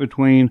difference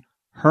between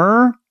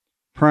her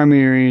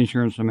primary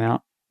insurance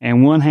amount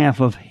and one half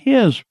of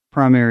his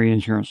primary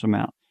insurance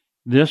amount.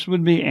 This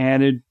would be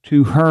added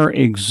to her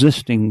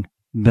existing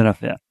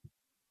benefit.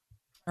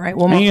 All right.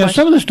 Well,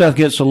 some of the stuff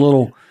gets a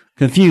little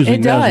confusing.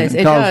 It does.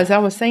 It does. I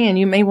was saying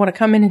you may want to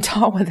come in and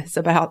talk with us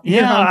about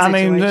your own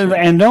situation.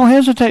 And don't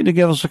hesitate to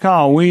give us a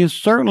call. We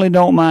certainly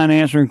don't mind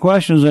answering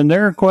questions, and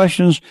there are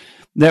questions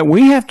that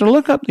we have to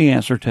look up the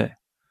answer to.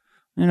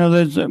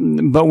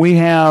 But we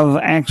have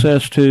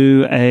access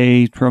to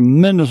a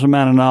tremendous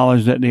amount of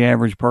knowledge that the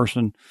average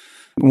person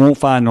won't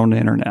find on the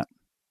internet.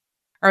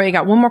 All right, I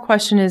got one more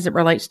question as it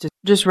relates to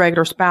just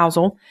regular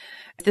spousal.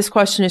 This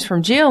question is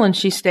from Jill, and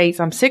she states,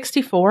 I'm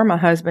 64, my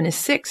husband is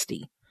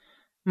 60.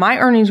 My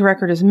earnings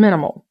record is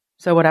minimal,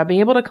 so would I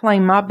be able to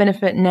claim my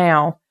benefit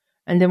now,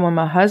 and then when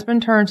my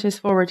husband turns his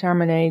full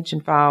retirement age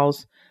and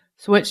files,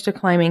 switch to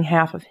claiming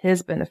half of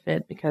his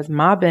benefit because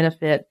my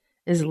benefit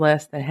is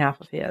less than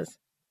half of his?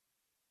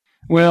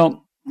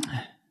 Well,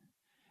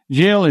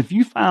 Jill, if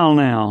you file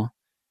now,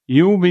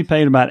 you will be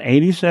paid about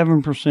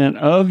 87%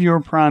 of your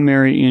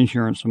primary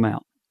insurance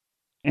amount.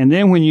 And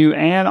then when you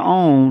add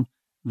on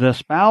the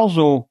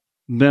spousal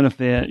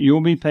benefit,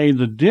 you'll be paid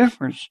the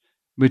difference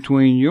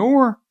between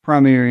your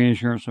primary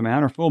insurance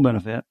amount or full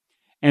benefit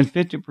and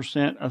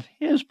 50% of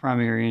his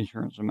primary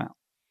insurance amount.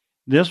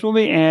 This will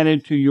be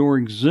added to your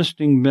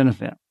existing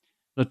benefit.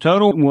 The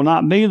total will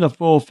not be the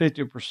full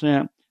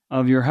 50%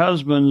 of your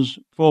husband's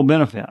full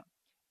benefit.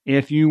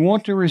 If you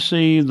want to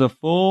receive the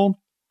full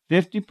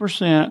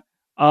 50%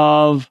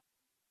 of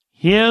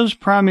his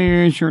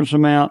primary insurance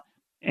amount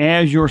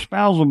as your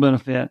spousal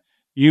benefit,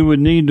 you would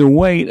need to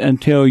wait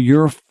until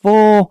your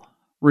full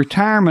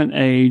retirement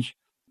age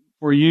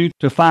for you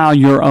to file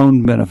your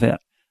own benefit.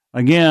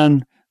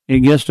 Again,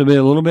 it gets to be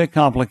a little bit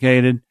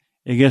complicated.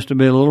 It gets to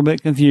be a little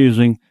bit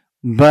confusing,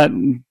 but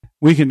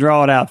we can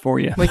draw it out for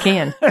you. We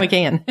can.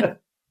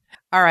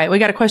 All right. We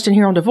got a question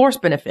here on divorce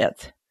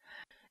benefits.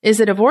 Is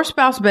a divorce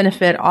spouse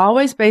benefit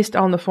always based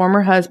on the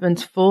former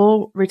husband's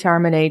full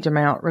retirement age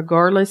amount,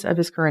 regardless of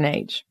his current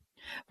age?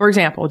 For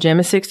example, Jim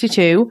is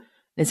 62.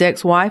 His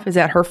ex-wife is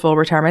at her full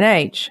retirement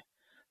age.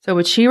 So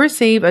would she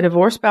receive a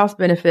divorce spouse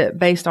benefit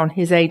based on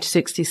his age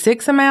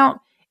 66 amount,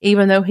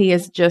 even though he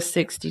is just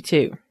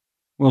 62?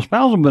 Well,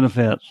 spousal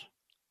benefits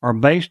are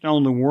based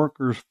on the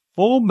worker's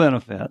full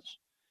benefits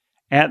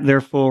at their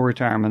full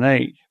retirement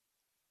age.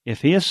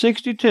 If he is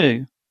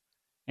 62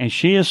 and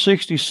she is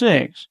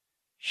 66,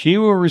 she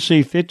will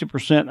receive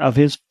 50% of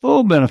his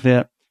full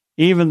benefit,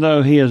 even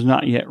though he has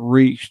not yet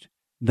reached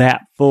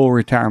that full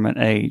retirement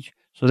age.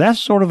 So that's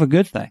sort of a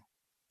good thing.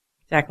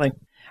 Exactly.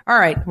 All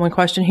right. One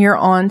question here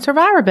on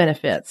survivor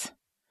benefits.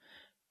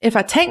 If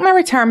I take my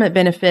retirement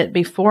benefit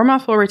before my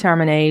full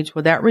retirement age,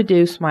 will that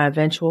reduce my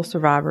eventual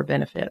survivor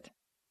benefit?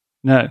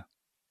 No.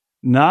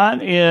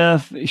 Not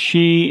if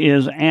she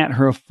is at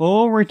her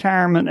full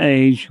retirement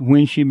age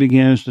when she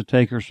begins to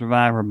take her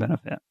survivor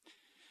benefit.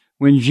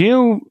 When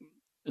Jill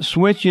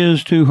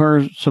switches to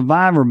her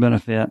survivor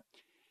benefit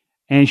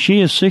and she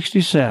is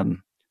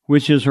 67,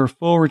 which is her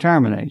full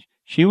retirement age,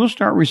 she will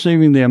start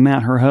receiving the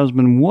amount her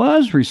husband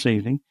was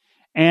receiving,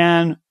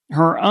 and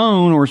her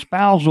own or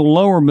spousal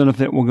lower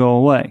benefit will go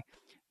away.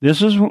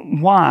 This is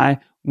why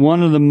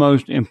one of the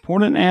most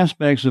important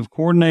aspects of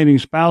coordinating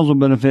spousal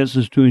benefits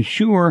is to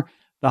ensure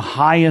the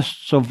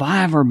highest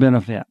survivor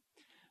benefit.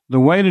 The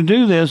way to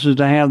do this is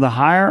to have the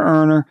higher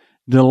earner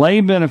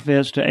delay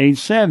benefits to age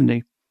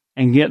 70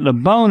 and get the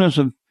bonus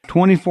of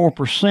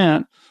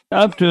 24%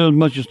 up to as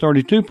much as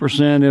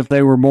 32% if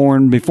they were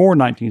born before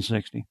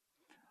 1960.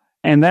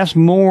 And that's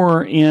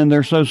more in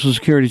their Social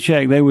Security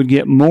check. They would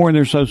get more in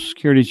their Social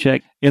Security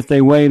check if they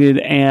waited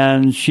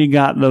and she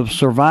got the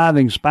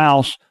surviving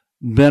spouse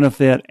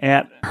benefit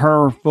at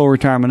her full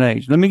retirement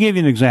age. Let me give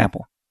you an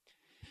example.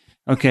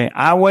 Okay,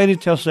 I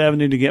waited till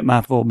 70 to get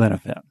my full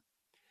benefit.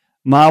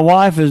 My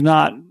wife is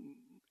not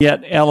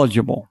yet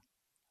eligible.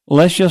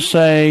 Let's just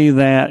say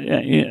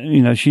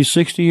that, she's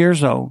 60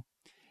 years old.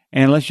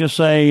 And let's just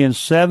say in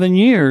 7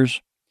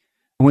 years,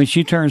 when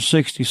she turns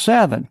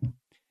 67,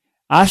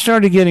 I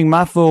started getting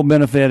my full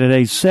benefit at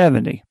age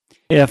 70.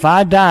 If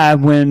I die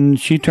when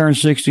she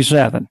turns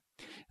 67,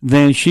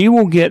 then she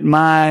will get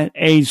my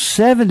age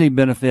 70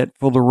 benefit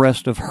for the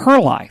rest of her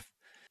life,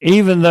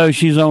 even though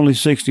she's only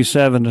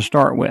 67 to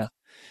start with.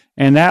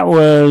 And that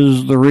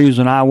was the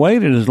reason I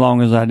waited as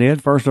long as I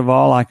did. First of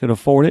all, I could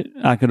afford it.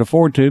 I could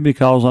afford to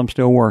because I'm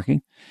still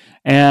working.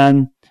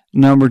 And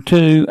number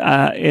two,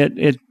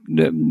 it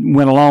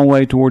went a long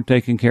way toward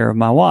taking care of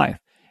my wife.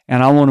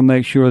 And I want to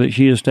make sure that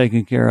she is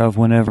taken care of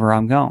whenever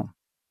I'm gone.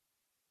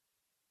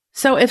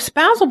 So if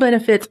spousal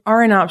benefits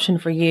are an option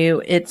for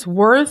you, it's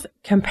worth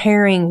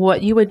comparing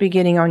what you would be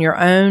getting on your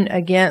own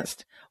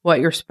against what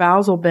your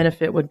spousal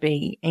benefit would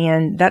be.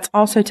 And that's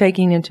also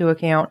taking into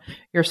account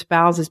your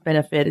spouse's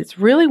benefit. It's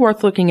really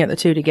worth looking at the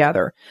two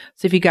together.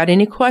 So if you got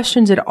any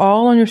questions at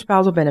all on your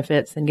spousal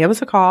benefits, then give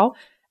us a call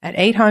at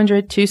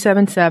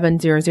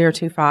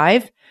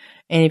 800-277-0025.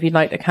 And if you'd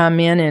like to come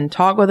in and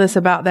talk with us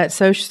about that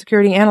Social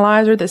Security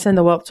analyzer that's in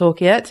the Wealth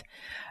Toolkit,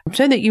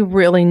 so that you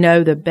really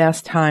know the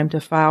best time to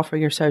file for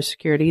your Social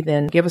Security,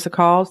 then give us a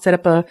call, set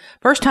up a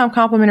first-time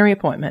complimentary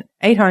appointment,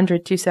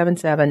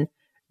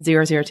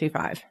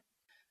 800-277-0025.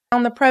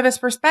 On the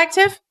Provest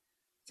Perspective,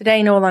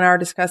 today Noel and I are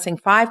discussing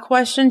 5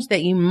 questions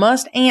that you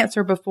must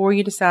answer before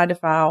you decide to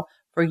file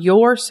for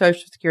your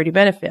Social Security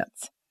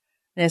benefits.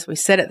 And as we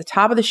said at the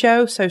top of the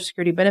show, Social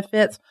Security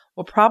benefits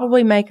will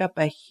probably make up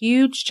a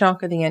huge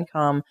chunk of the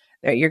income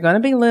that you're going to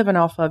be living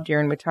off of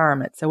during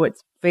retirement. So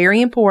it's very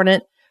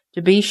important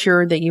to be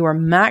sure that you are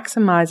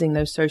maximizing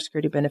those Social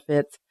Security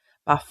benefits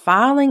by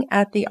filing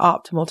at the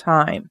optimal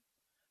time.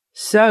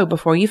 So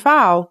before you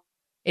file,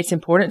 it's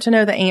important to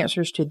know the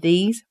answers to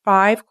these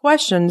 5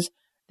 questions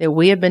that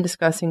we have been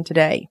discussing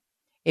today.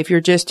 If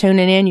you're just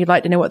tuning in, you'd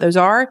like to know what those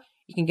are,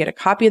 you can get a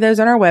copy of those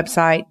on our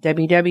website,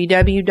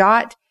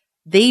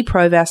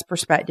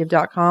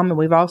 www.theprovestperspective.com. And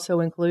we've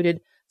also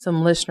included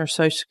some listener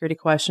Social Security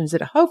questions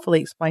that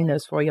hopefully explain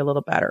those for you a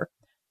little better.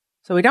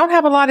 So we don't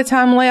have a lot of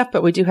time left,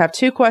 but we do have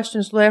 2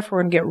 questions left.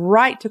 We're going to get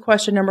right to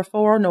question number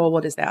 4. Noel,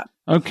 what is that?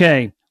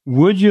 Okay.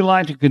 would you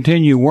like to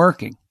continue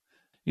working?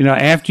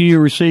 After you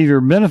receive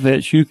your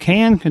benefits, you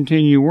can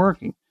continue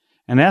working.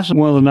 And that's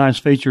one of the nice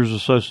features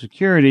of Social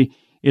Security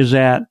is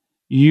that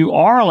you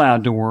are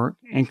allowed to work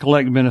and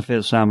collect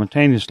benefits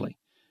simultaneously.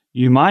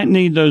 You might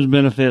need those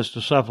benefits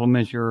to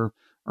supplement your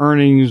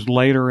earnings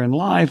later in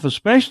life,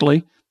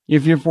 especially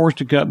if you're forced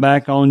to cut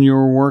back on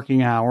your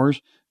working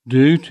hours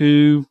due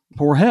to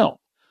poor health.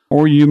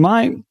 Or you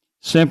might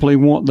simply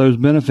want those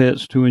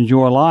benefits to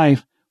enjoy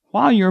life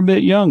while you're a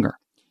bit younger.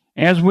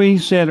 As we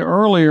said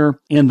earlier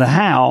in the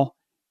how,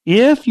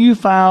 if you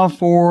file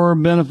for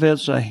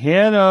benefits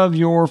ahead of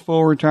your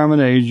full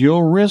retirement age,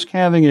 you'll risk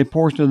having a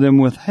portion of them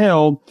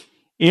withheld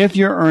if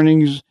your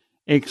earnings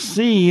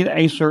exceed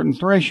a certain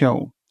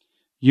threshold.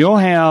 You'll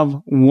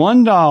have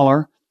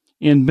 $1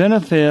 in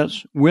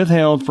benefits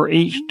withheld for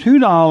each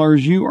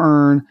 $2 you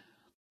earn.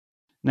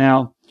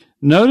 Now,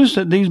 notice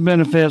that these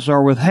benefits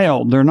are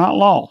withheld. They're not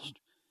lost.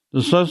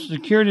 The Social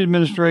Security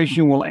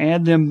Administration will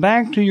add them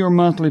back to your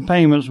monthly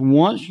payments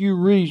once you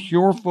reach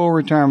your full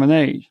retirement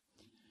age.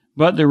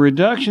 But the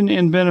reduction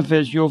in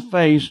benefits you'll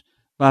face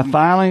by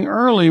filing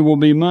early will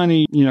be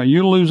money,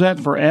 you'll lose that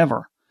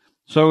forever.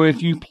 So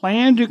if you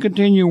plan to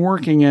continue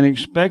working and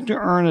expect to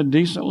earn a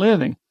decent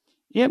living,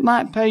 it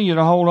might pay you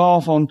to hold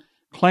off on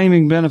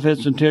claiming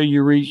benefits until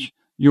you reach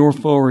your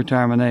full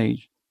retirement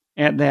age.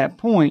 At that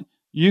point,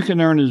 you can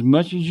earn as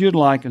much as you'd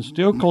like and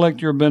still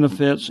collect your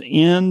benefits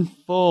in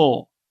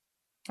full.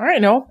 All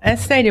right, Noel.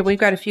 As stated, we've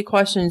got a few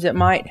questions that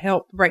might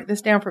help break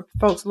this down for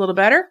folks a little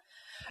better.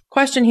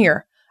 Question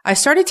here. I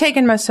started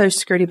taking my Social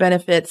Security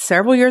benefits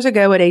several years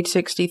ago at age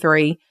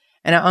 63,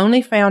 and I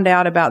only found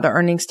out about the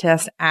earnings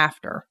test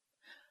after.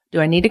 Do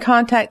I need to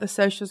contact the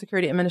Social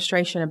Security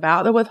Administration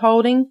about the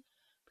withholding?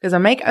 Because I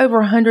make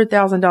over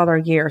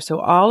 $100,000 a year, so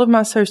all of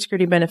my Social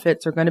Security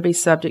benefits are going to be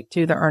subject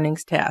to the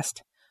earnings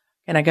test.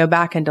 Can I go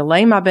back and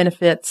delay my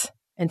benefits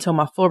until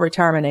my full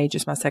retirement age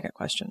is my second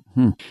question.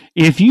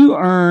 If you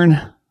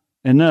earn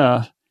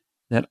enough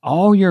that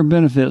all your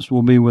benefits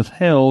will be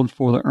withheld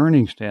for the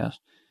earnings test,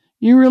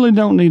 you really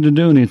don't need to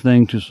do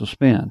anything to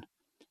suspend.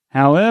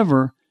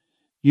 However,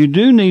 you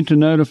do need to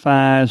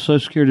notify Social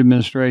Security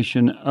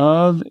Administration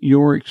of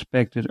your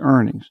expected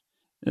earnings.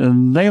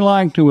 They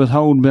like to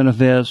withhold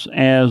benefits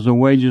as the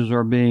wages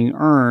are being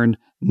earned,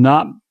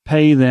 not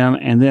pay them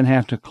and then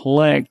have to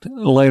collect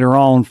later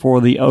on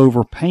for the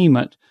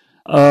overpayment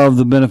of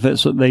the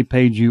benefits that they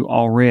paid you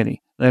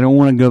already. They don't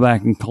want to go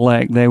back and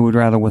collect. They would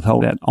rather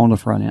withhold that on the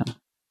front end.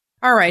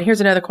 All right,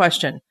 here's another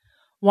question.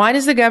 Why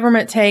does the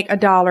government take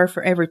 $1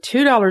 for every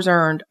 $2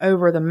 earned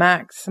over the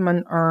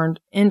maximum earned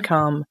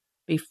income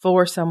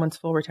before someone's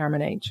full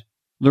retirement age?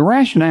 The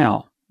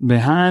rationale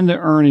behind the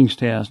earnings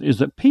test is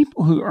that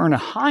people who earn a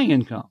high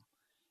income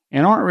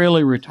and aren't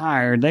really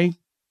retired, they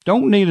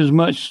don't need as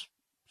much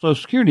Social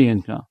Security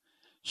income.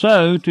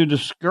 So to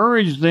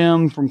discourage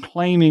them from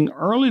claiming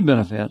early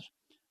benefits,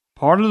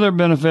 part of their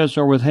benefits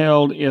are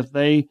withheld if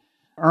they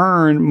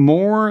earn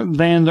more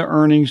than the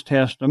earnings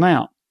test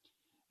amount.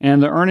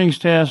 And the earnings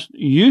test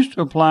used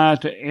to apply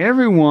to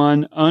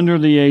everyone under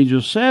the age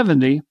of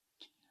 70,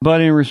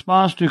 but in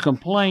response to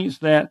complaints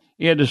that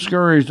it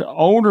discouraged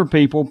older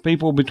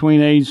people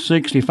between age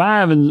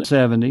 65 and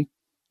 70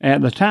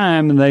 at the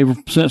time, and they've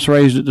since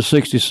raised it to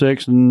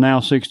 66 and now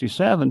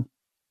 67,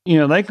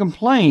 they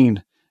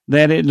complained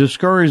that it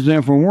discouraged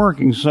them from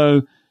working.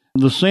 So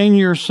the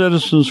Senior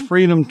Citizens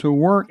Freedom to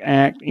Work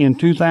Act in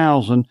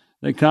 2000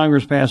 that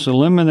Congress passed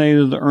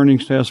eliminated the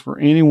earnings test for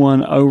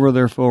anyone over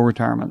their full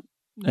retirement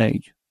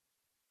age.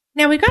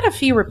 Now, we've got a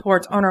few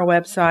reports on our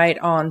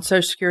website on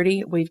Social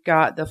Security. We've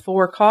got the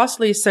 4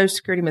 costliest Social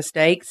Security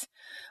mistakes.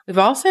 We've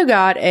also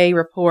got a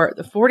report,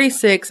 the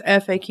 46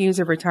 FAQs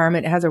of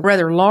retirement. It has a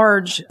rather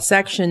large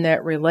section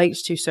that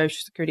relates to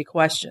Social Security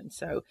questions.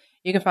 So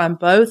you can find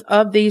both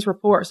of these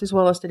reports as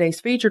well as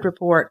today's featured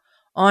report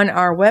on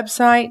our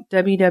website,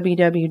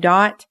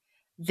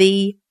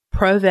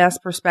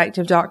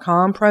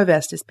 www.theprovestperspective.com.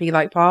 Provest is P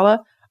like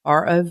Paula,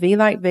 ROV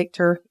like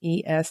Victor,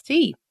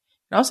 EST.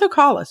 And also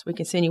call us. We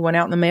can send you one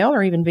out in the mail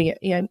or even via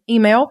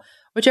email,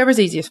 whichever's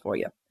easiest for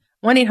you.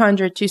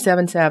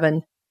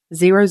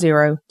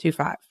 1-800-277-0025.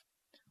 What's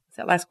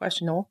that last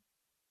question, Noel?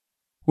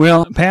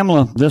 Well,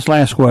 Pamela, this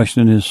last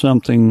question is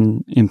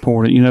something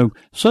important.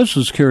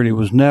 Social Security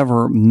was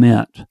never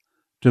meant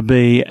to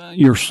be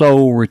your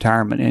sole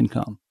retirement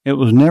income. It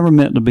was never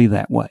meant to be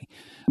that way.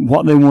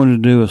 What they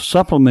wanted to do is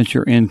supplement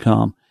your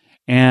income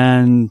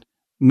and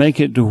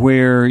make it to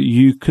where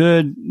you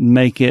could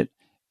make it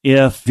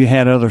if you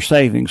had other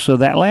savings. So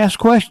that last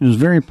question is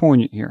very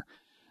poignant here.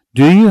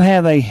 Do you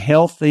have a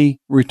healthy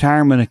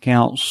retirement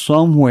account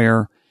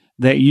somewhere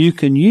that you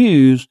can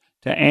use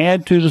to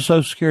add to the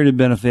Social Security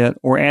benefit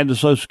or add the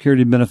Social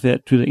Security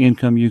benefit to the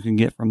income you can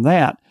get from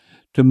that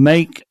to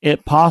make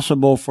it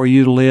possible for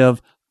you to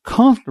live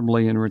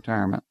comfortably in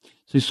retirement?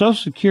 See, Social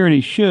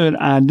Security should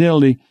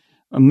ideally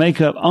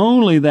make up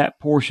only that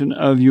portion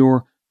of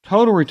your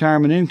total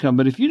retirement income.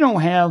 But if you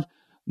don't have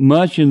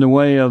much in the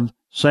way of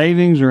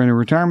savings or in a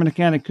retirement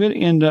account, it could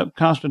end up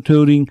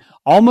constituting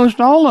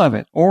almost all of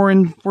it. Or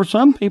for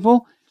some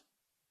people,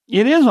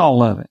 it is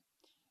all of it.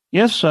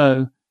 If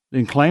so,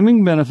 then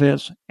claiming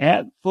benefits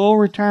at full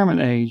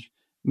retirement age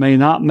may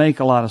not make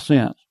a lot of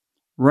sense.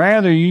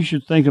 Rather, you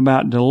should think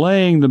about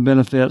delaying the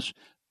benefits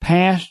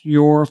past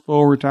your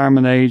full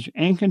retirement age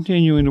and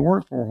continuing to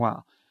work for a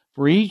while.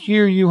 For each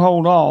year you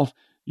hold off,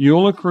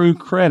 you'll accrue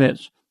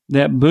credits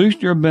that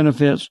boost your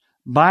benefits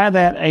by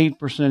that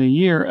 8% a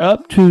year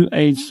up to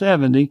age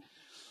 70.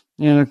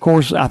 And of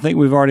course, I think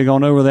we've already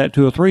gone over that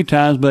 2 or 3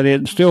 times, but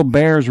it still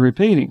bears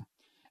repeating.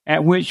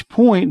 At which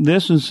point,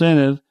 this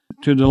incentive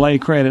to delay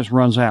credits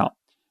runs out.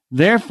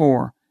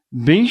 Therefore,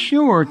 be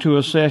sure to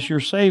assess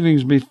your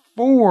savings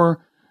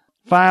before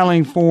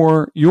filing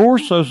for your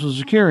Social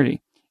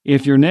Security.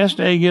 If your nest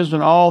egg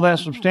isn't all that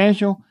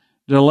substantial,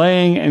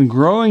 delaying and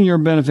growing your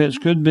benefits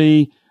could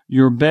be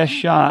your best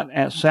shot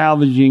at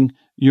salvaging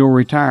your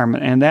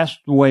retirement, and that's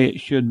the way it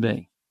should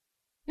be.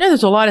 You know,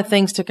 there's a lot of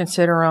things to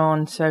consider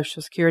on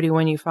Social Security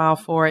when you file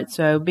for it,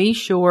 so be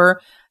sure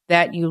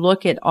that you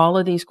look at all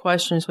of these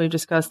questions we've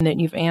discussed and that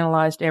you've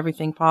analyzed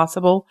everything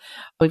possible.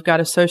 We've got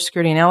a Social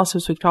Security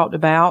analysis we've talked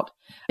about.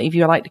 If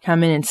you'd like to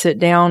come in and sit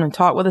down and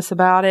talk with us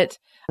about it,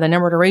 the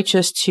number to reach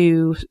us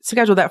to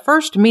schedule that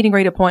first meeting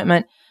rate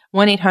appointment,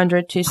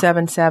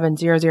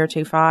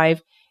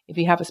 1-800-277-0025. If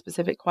you have a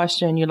specific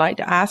question you'd like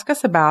to ask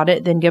us about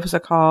it, then give us a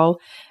call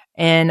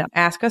and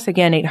ask us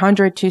again,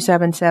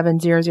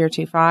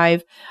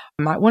 800-277-0025.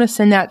 You might want to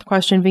send that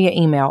question via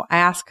email,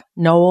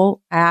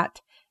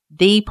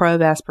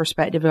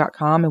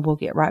 asknoel@theprovestperspective.com, and we'll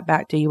get right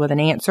back to you with an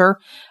answer.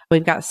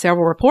 We've got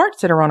several reports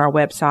that are on our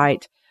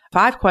website.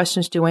 5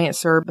 questions to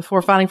answer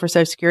before filing for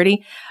Social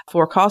Security,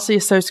 4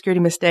 costliest Social Security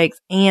mistakes,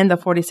 and the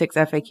 46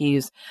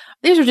 FAQs.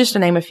 These are just to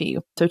name a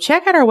few. So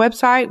check out our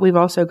website. We've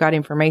also got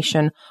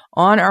information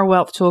on our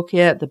Wealth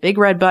Toolkit, the big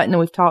red button that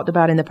we've talked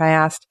about in the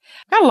past.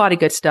 Got a lot of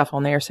good stuff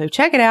on there. So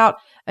check it out.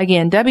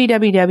 Again,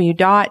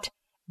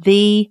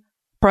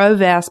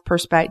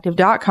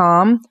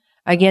 www.theprovestperspective.com.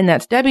 Again,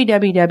 that's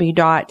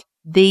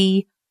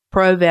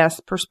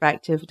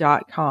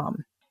www.theprovestperspective.com.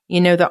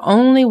 You know, the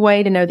only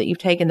way to know that you've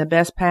taken the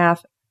best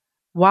path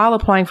while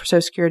applying for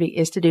Social Security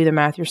is to do the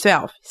math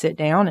yourself. Sit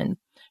down and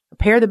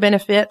prepare the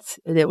benefits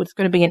that it's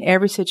going to be in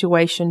every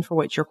situation for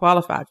which you're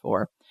qualified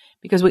for.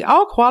 Because we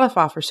all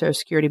qualify for Social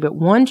Security, but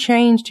one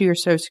change to your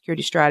Social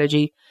Security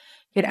strategy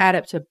could add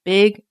up to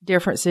big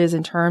differences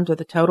in terms of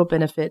the total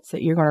benefits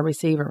that you're going to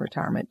receive in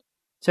retirement.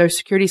 Social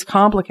Security is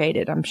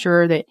complicated. I'm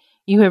sure that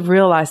you have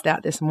realized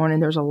that this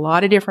morning. There's a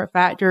lot of different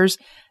factors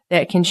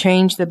that can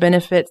change the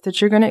benefits that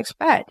you're going to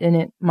expect. And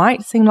it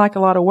might seem like a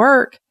lot of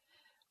work,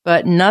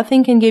 but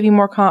nothing can give you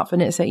more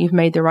confidence that you've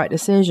made the right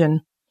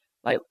decision,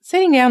 like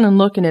sitting down and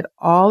looking at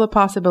all the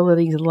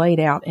possibilities laid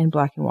out in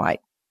black and white.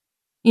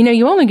 You know,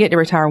 you only get to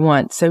retire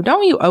once, so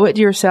don't you owe it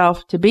to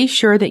yourself to be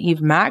sure that you've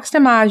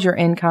maximized your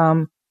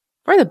income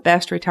for the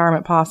best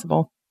retirement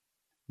possible?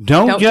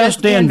 Don't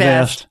just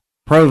invest,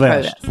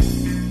 Provest.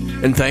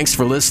 And thanks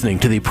for listening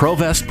to the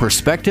Provest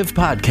Perspective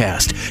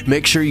Podcast.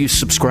 Make sure you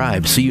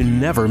subscribe so you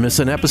never miss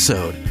an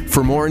episode.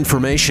 For more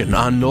information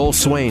on Noel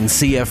Swain,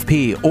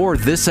 CFP, or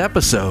this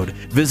episode,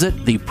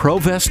 visit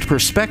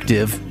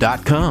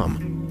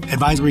theprovestperspective.com.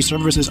 Advisory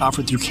services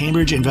offered through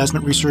Cambridge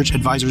Investment Research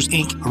Advisors,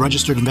 Inc., a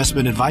registered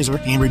investment advisor.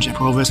 Cambridge and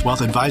Provest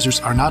Wealth Advisors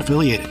are not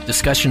affiliated.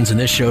 Discussions in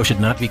this show should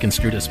not be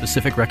construed as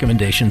specific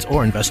recommendations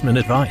or investment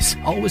advice.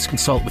 Always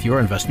consult with your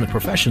investment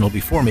professional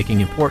before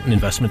making important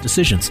investment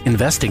decisions.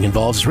 Investing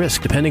involves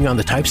risk. Depending on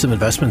the types of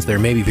investments, there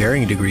may be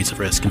varying degrees of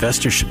risk.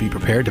 Investors should be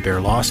prepared to bear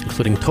loss,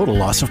 including total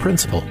loss of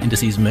principal.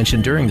 Indices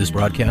mentioned during this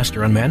broadcast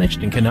are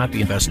unmanaged and cannot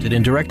be invested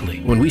in directly.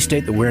 When we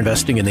state that we're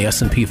investing in the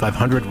S&P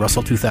 500,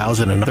 Russell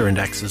 2000, and other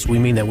indexes, we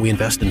mean that we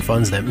invest in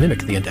funds that mimic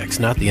the index,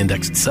 not the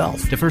index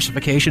itself.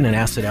 Diversification and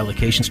asset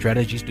allocation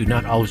strategies do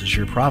not always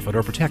assure profit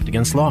or protect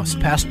against loss.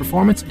 Past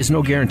performance is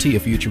no guarantee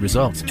of future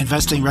results.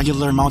 Investing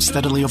regular amounts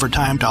steadily over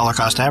time, dollar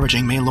cost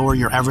averaging, may lower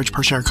your average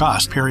per share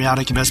cost.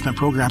 Periodic investment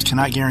programs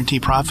cannot guarantee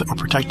profit or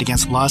protect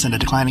against loss in a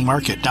declining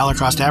market. Dollar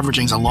cost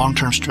averaging is a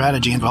long-term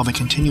strategy involving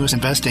continuous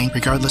investing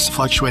regardless of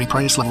fluctuating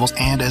price levels,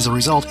 and as a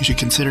result, you should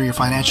consider your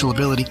financial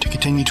ability to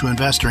continue to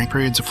invest during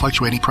periods of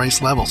fluctuating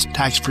price levels.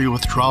 Tax-free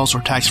withdrawals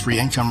or tax-free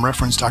income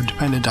referenced are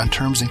dependent on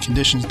terms and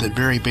conditions that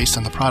vary based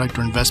on the product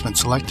or investment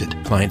selected.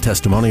 Client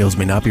testimonials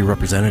may not be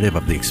representative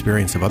of the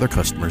experience of other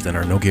customers and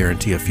are no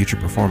guarantee of future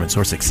performance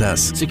or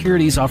success.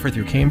 Securities offered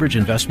through Cambridge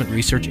Investment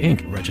Research,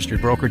 Inc.,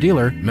 registered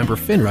broker-dealer, member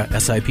FINRA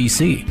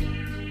SIPC.